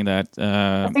were saying that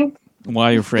I think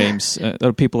wireframes,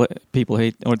 or people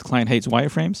hate, or the client hates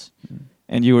wireframes.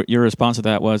 And your response to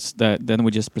that was that then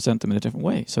we just present them in a different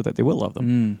way so that they will love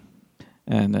them.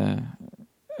 And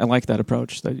I like that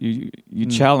approach, that you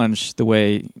challenge the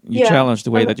way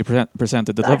that you present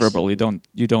the deliverable.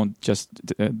 You don't just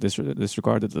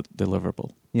disregard the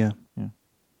deliverable. Yeah.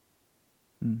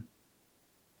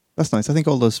 That's nice. I think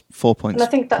all those 4 points. And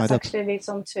I think that actually leads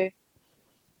on to.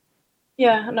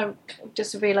 Yeah, and I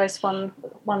just realised one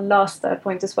last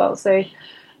point as well. So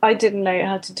I didn't know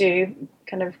how to do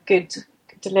kind of good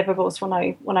deliverables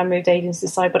when I moved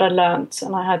agencies aside, but I learnt,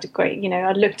 and I had a great,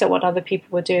 I looked at what other people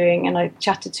were doing, and I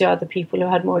chatted to other people who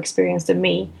had more experience than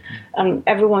me.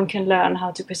 Everyone can learn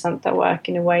how to present their work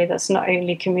in a way that's not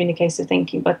only communicates the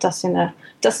thinking, but does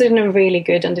it in a really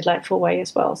good and delightful way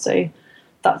as well. So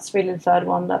that's really the third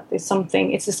one, that is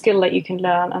something, it's a skill that you can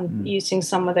learn, and using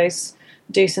some of those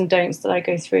do's and don'ts that I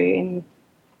go through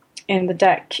in the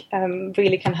deck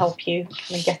really can help you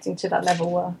kind of getting to that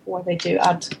level where they do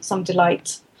add some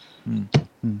delight and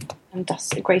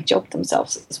does a great job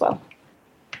themselves as well.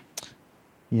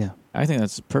 Yeah, I think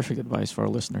that's perfect advice for our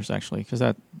listeners, actually, because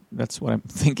that's what I'm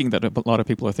thinking that a lot of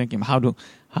people are thinking. How do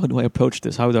I approach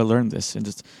this? How do I learn this?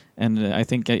 And I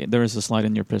think there is a slide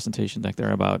in your presentation deck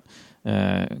there about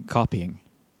copying,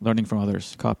 learning from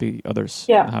others, copy others,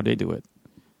 how they do it.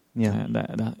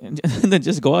 and then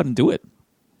just go out and do it.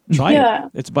 Try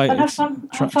it. It's by and have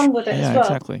fun with it as well.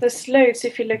 Exactly. There's loads.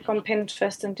 If you look on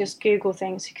Pinterest and just Google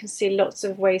things, you can see lots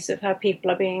of ways of how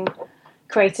people are being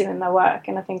creative in their work.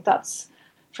 And I think that's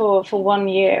for 1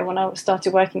 year when I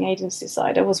started working agency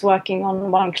side, I was working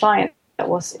on one client that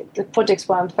was, the projects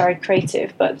weren't very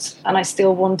creative, and I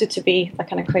still wanted to be that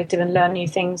kind of creative and learn new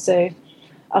things. So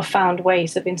I've found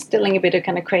ways of instilling a bit of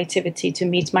kind of creativity to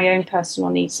meet my own personal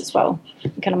needs as well,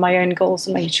 and kind of my own goals,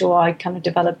 and make sure I kind of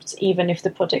developed, even if the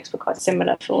projects were quite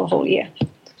similar for a whole year.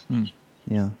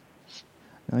 Yeah.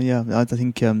 I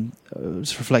think I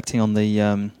was reflecting on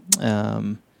the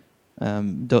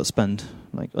don't spend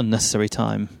like unnecessary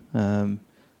time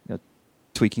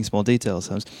tweaking small details.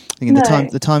 I was thinking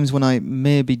the times when I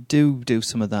maybe do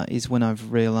some of that is when I've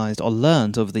realised or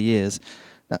learned over the years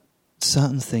that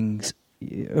certain things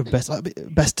are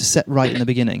best to set right in the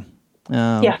beginning. We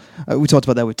talked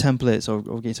about that with templates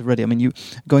or getting ready. I mean, you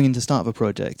going into the start of a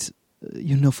project,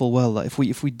 you know full well that if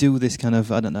we do this kind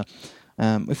of, I don't know,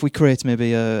 if we create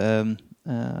maybe some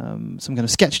kind of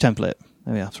sketch template,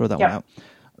 throw that one out,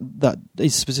 that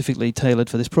is specifically tailored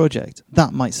for this project,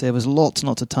 that might save us lots and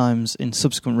lots of times in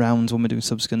subsequent rounds when we're doing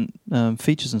subsequent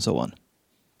features and so on.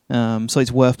 So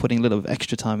it's worth putting a little bit of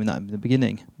extra time in that in the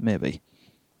beginning, maybe.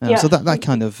 So that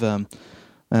kind of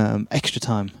extra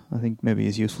time, I think, maybe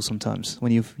is useful sometimes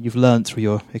when you've learned through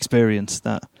your experience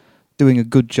that doing a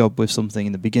good job with something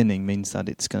in the beginning means that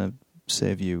it's going to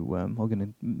save you or going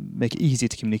to make it easier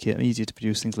to communicate and easier to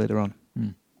produce things later on.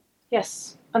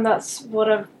 Yes, and that's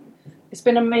what it's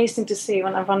been amazing to see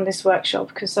when I've run this workshop,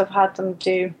 because I've had them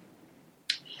do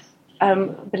I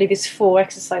believe it's 4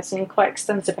 exercises, and quite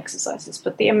extensive exercises,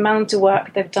 but the amount of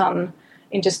work they've done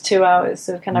in just 2 hours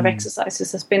of kind of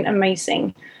exercises has been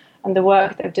amazing. And the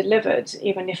work they've delivered,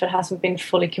 even if it hasn't been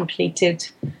fully completed,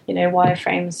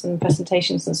 wireframes and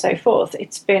presentations and so forth,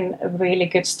 it's been a really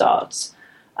good start.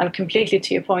 And completely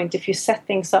to your point, if you set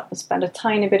things up and spend a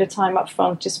tiny bit of time up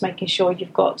front, just making sure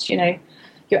you've got,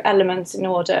 your elements in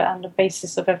order and the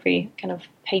basis of every kind of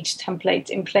page template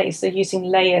in place, so using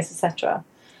layers, etc.,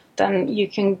 then you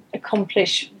can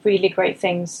accomplish really great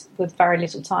things with very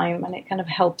little time, and it kind of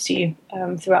helps you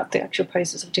throughout the actual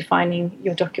process of defining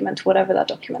your document, whatever that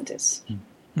document is.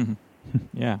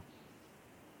 Yeah.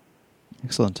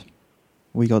 Excellent.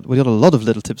 We got a lot of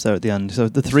little tips there at the end. So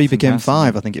the 3 became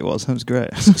 5, I think it was. That was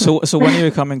great. So when are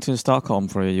you coming to Stockholm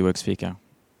for a UX Fika?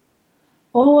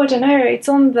 Oh, I don't know. It's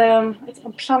on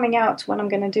I'm planning out when I'm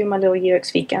going to do my little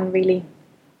UX Fika and really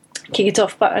kick it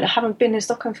off. But I haven't been in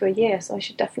Stockholm for a year, so I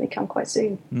should definitely come quite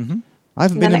soon. Mm-hmm. I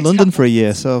haven't been in London for a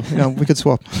year, so we could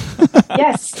swap.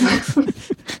 Yes.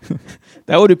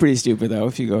 That would be pretty stupid, though,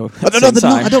 if you go. I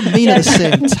don't mean at the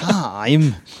same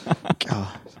time.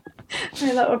 God.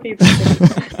 No, that would be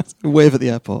better. Wave at the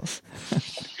airport.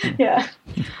 Yeah,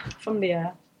 from the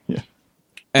air. Yeah.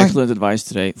 Excellent advice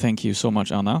today. Thank you so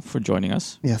much, Anna, for joining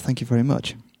us. Yeah, thank you very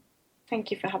much. Thank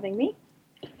you for having me.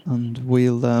 And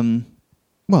we'll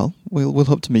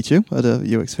hope to meet you at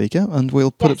a UX Fika, and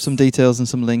we'll put up some details and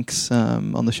some links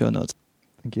on the show notes.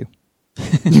 Thank you.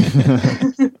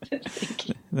 Thank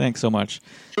you. Thanks so much.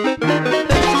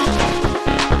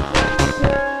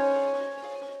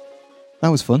 That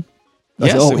was fun.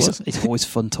 It's always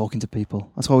fun talking to people.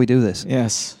 That's why we do this.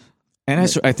 Yes. And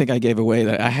I think I gave away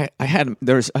that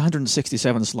there's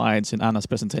 167 slides in Anna's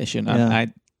presentation, and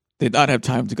I did not have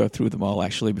time to go through them all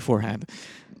actually beforehand.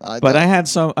 But I had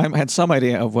some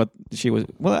idea of what she was.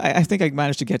 Well, I think I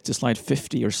managed to get to slide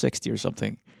 50 or 60 or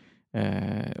something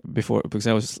before, because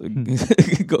I was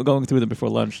going through them before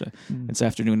lunch. It's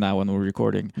afternoon now when we're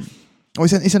recording. Oh,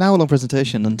 it's an hour-long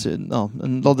presentation, and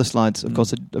all the slides, of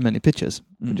course, are many pictures,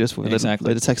 just with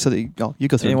little text, so that you go through.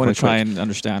 And you want to try and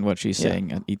understand what she's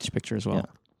saying at each picture as well. Yeah.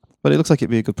 But it looks like it'd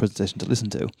be a good presentation to listen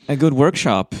to. A good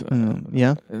workshop.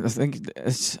 Yeah. I think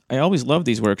I always love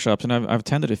these workshops, and I've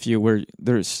attended a few where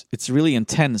it's really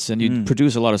intense, and you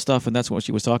produce a lot of stuff, and that's what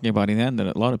she was talking about in the end, and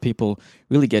a lot of people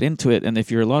really get into it, and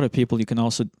if you're a lot of people, you can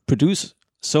also produce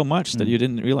so much that you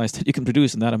didn't realize that you can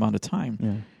produce in that amount of time.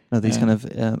 Yeah. No, these kind of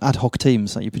ad hoc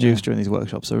teams that you produce during these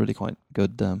workshops are really quite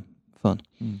good fun.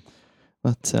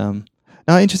 But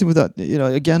now, interesting with that,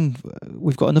 again,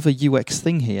 we've got another UX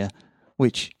thing here,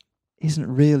 which isn't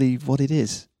really what it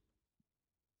is.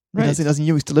 Right. As in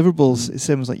UX deliverables, it's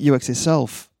same as like UX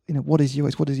itself. What is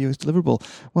UX? What is UX deliverable?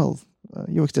 Well,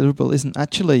 UX deliverable isn't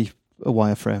actually a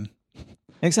wireframe.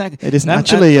 Exactly. It isn't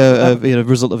actually a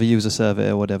result of a user survey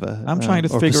or whatever. I'm trying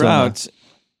to figure out,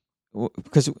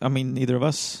 because neither of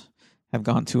us have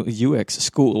gone to a UX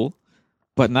school,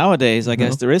 but nowadays I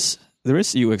guess there is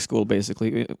UX school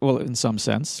basically. Well, in some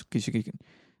sense, because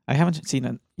I haven't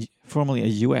seen formally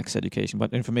a UX education,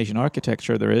 but information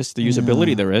architecture there is, the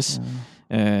usability there is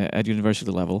at university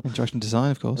level. Interaction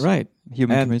design, of course. Right.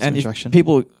 Human-computer interaction. If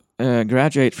people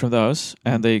graduate from those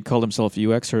and they call themselves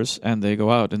UXers and they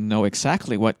go out and know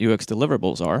exactly what UX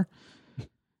deliverables are,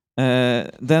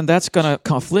 then that's going to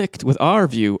conflict with our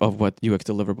view of what UX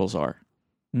deliverables are.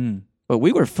 But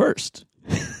we were first.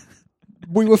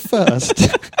 We were first.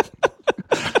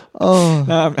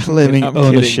 Oh, claiming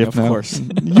ownership kidding, now. Of course.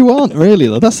 You aren't really,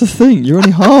 though. That's the thing. You're only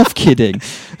half kidding.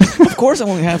 Of course I'm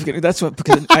only half kidding. That's what,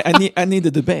 because I need the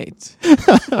debate.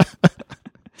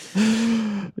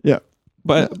 Yeah.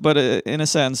 But in a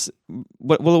sense,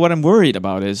 what I'm worried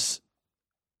about is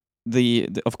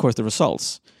of course the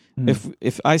results.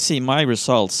 If I see my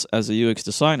results as a UX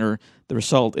designer, the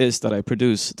result is that I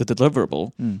produce the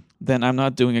deliverable, then I'm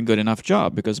not doing a good enough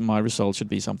job, because my result should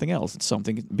be something else. It's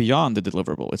something beyond the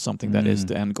deliverable. It's something that is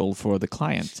the end goal for the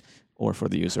client or for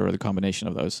the user, or the combination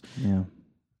of those. Yeah.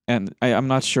 And I'm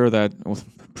not sure that,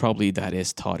 probably that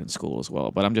is taught in school as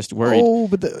well, but I'm just worried.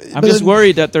 I'm just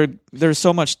worried that there's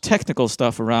so much technical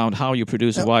stuff around how you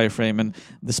produce a wireframe and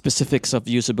the specifics of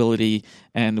usability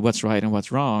and what's right and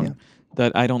what's wrong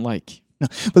that I don't like. No,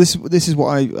 but this is what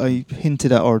I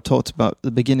hinted at or talked about at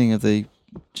the beginning of the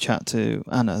chat to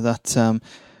Anna, that some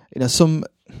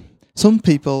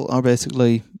people are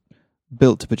basically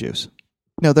built to produce.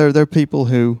 There are people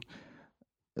who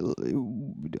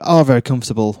are very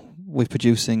comfortable with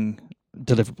producing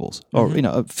deliverables, or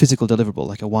a physical deliverable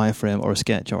like a wireframe or a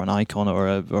sketch or an icon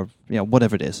or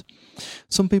whatever it is.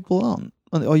 Some people aren't,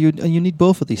 or you need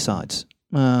both of these sides.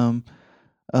 And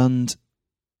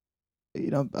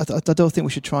I don't think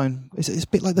we should try and. It's a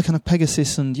bit like the kind of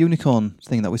Pegasus and unicorn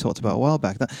thing that we talked about a while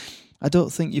back. That I don't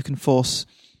think you can force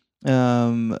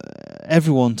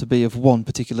everyone to be of one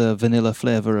particular vanilla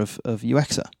flavor of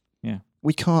UXer. Yeah,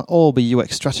 we can't all be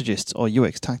UX strategists or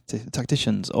UX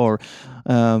tacticians or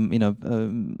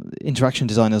interaction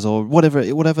designers or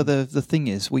whatever the thing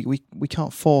is. We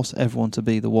can't force everyone to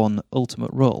be the one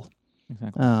ultimate role.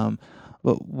 Exactly.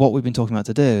 But what we've been talking about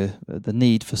today, the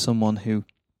need for someone who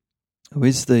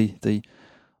is the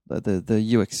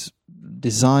UX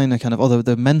designer kind of, or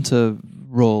the mentor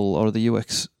role or the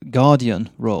UX guardian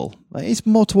role. It's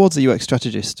more towards the UX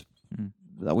strategist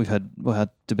that we had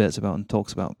debates about and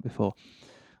talks about before.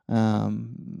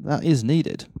 That is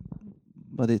needed,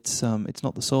 but it's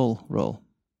not the sole role.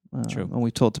 True. And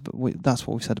we talked about that's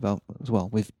what we said about as well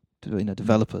with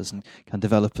developers, and can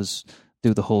developers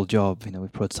do the whole job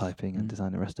with prototyping and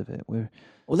design the rest of it. Well,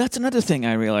 that's another thing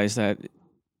I realized, that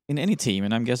in any team,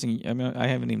 and I'm guessing, I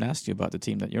haven't even asked you about the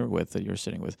team that you're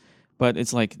sitting with, but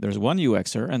it's like there's one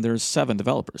UXer and there's 7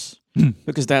 developers,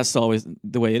 because that's always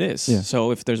the way it is. Yeah.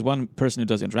 So if there's one person who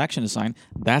does interaction design,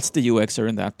 that's the UXer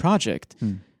in that project.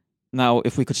 Now,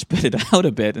 if we could split it out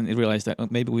a bit and realize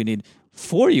that maybe we need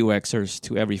 4 UXers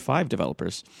to every 5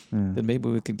 developers, then maybe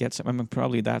we could get some.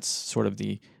 Probably that's sort of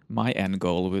my end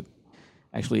goal, with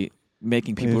actually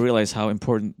making people realize how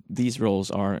important these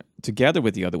roles are together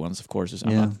with the other ones. Of course,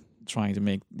 I'm not trying to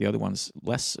make the other ones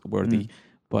less worthy,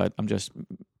 but I'm just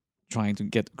trying to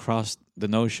get across the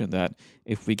notion that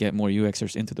if we get more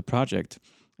UXers into the project,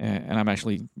 and I'm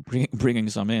actually bringing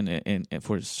some in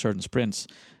for certain sprints,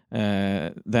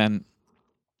 then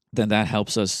that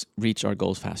helps us reach our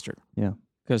goals faster. Yeah,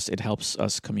 because it helps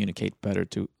us communicate better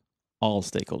to all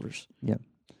stakeholders. Yeah.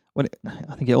 Well,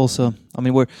 I think it also,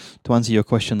 we're, to answer your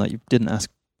question that you didn't ask,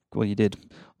 well, you did,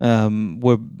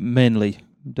 we're mainly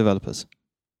developers.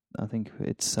 I think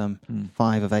it's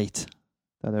 5 of 8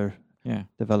 that are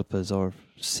developers or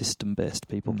system-based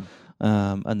people.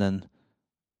 And then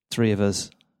 3 of us,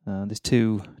 there's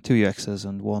two UXers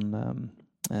and 1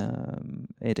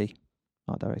 AD,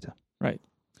 art director. Right.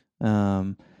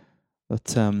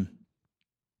 It's...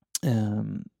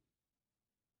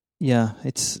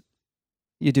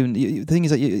 the thing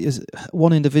is that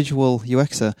one individual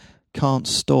UXer can't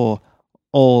store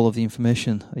all of the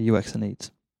information a UXer needs.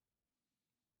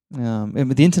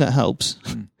 The internet helps,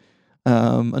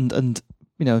 and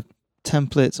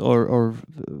templates or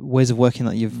ways of working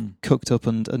that you've cooked up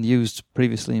and used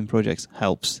previously in projects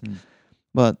helps.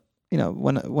 But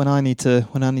when I need to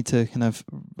kind of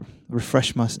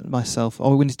refresh myself,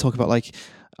 or we need to talk about like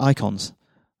icons.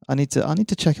 I need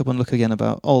to check up and look again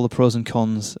about all the pros and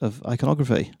cons of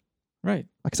iconography. Right.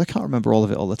 Because I can't remember all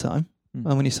of it all the time.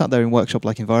 And when you sat there in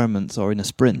workshop-like environments or in a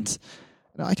sprint,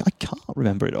 I can't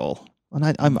remember it all.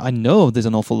 And I know there's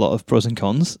an awful lot of pros and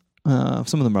cons.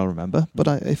 Some of them I'll remember. But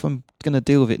if I'm going to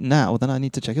deal with it now, then I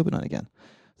need to check up on it again.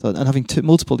 So, and having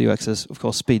multiple UXers, of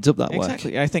course, speeds up that work.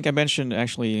 Exactly. I think I mentioned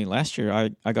actually last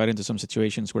year I got into some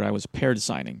situations where I was pair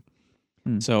designing.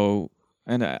 So,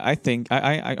 and I think,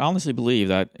 I honestly believe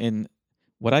that in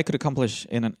what I could accomplish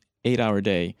in an 8-hour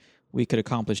day, we could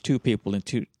accomplish 2 people in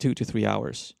 2 to 3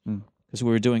 hours. Because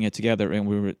we were doing it together and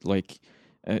we were like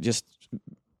just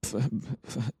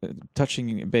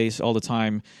touching base all the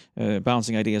time,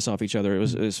 bouncing ideas off each other. It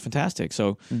was fantastic.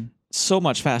 So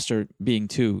much faster being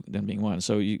 2 than being 1.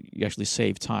 So you actually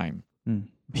save time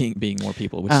being more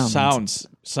people, which sounds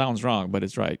wrong, but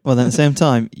it's right. Well, then at the same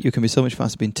time, you can be so much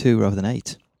faster being 2 rather than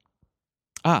 8.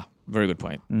 Very good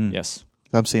point. Yes.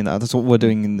 I'm seeing that. That's what we're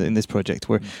doing in this project.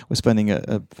 We're spending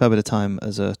a fair bit of time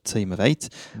as a team of 8,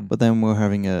 but then we're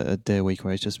having a day a week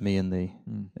where it's just me and the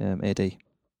AD.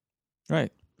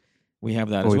 Right. We have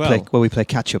that as well. Where we play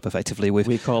catch up effectively with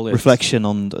we call it reflection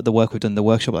on the work we've done in the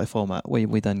workshop-like format.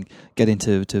 We then get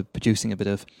into producing a bit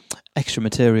of extra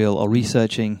material or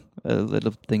researching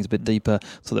little things a bit deeper,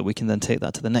 so that we can then take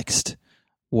that to the next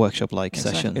workshop-like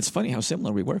session. It's funny how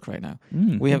similar we work right now.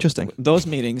 Interesting. Those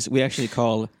meetings we actually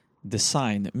call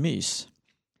design mys.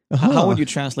 How would you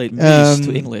translate mys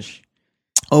to English?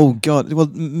 Oh God! Well,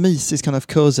 mys is kind of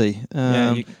cozy.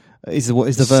 Is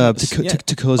the verb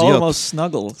to cozy up? Almost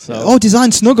snuggle. So.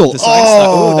 Design snuggle.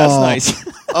 Oh, that's nice.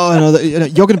 No,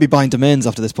 you're going to be buying domains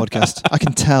after this podcast. I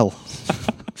can tell.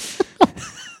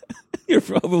 You're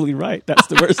probably right. That's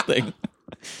the worst thing.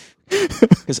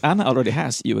 Because Anna already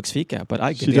has UX Fika, but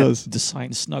I can get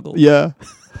design snuggle. Yeah.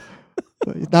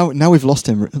 Now we've lost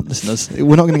him, listeners.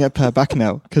 We're not going to get Per back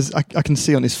now, because I can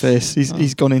see on his face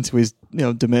he's gone into his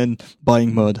domain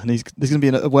buying mode, and there's going to be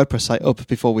a WordPress site up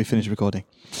before we finish recording.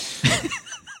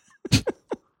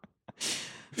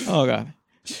 Oh God,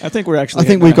 I think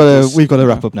we've got to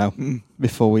wrap up now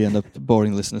before we end up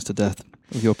boring listeners to death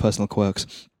with your personal quirks.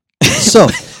 So,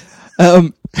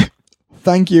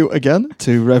 thank you again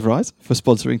to RevRise for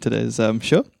sponsoring today's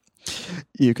show.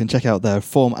 You can check out their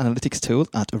form analytics tool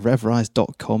at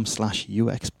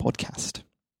revrise.com/UX podcast.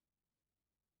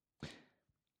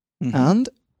 And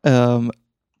shall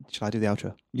I do the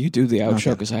outro? You do the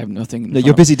outro, because I have nothing. No,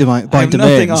 you're busy buying domains.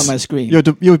 Nothing on my screen.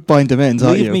 You're buying domains,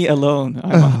 aren't you? Leave me alone.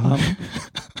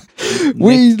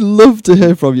 We love to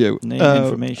hear from you. Name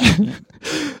information.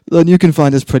 Then you can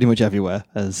find us pretty much everywhere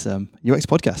as UX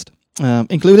Podcast,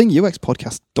 including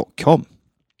uxpodcast.com.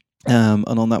 And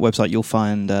on that website, you'll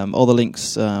find all the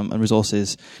links and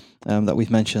resources that we've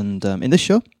mentioned in this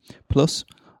show. Plus,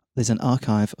 there's an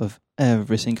archive of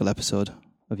every single episode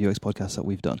of UX Podcast that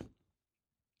we've done.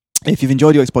 If you've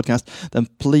enjoyed UX Podcast, then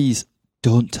please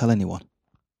don't tell anyone.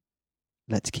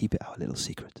 Let's keep it our little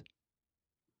secret.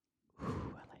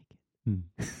 Ooh, I like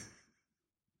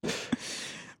it.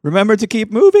 Remember to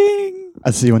keep moving.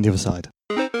 I'll see you on the other side.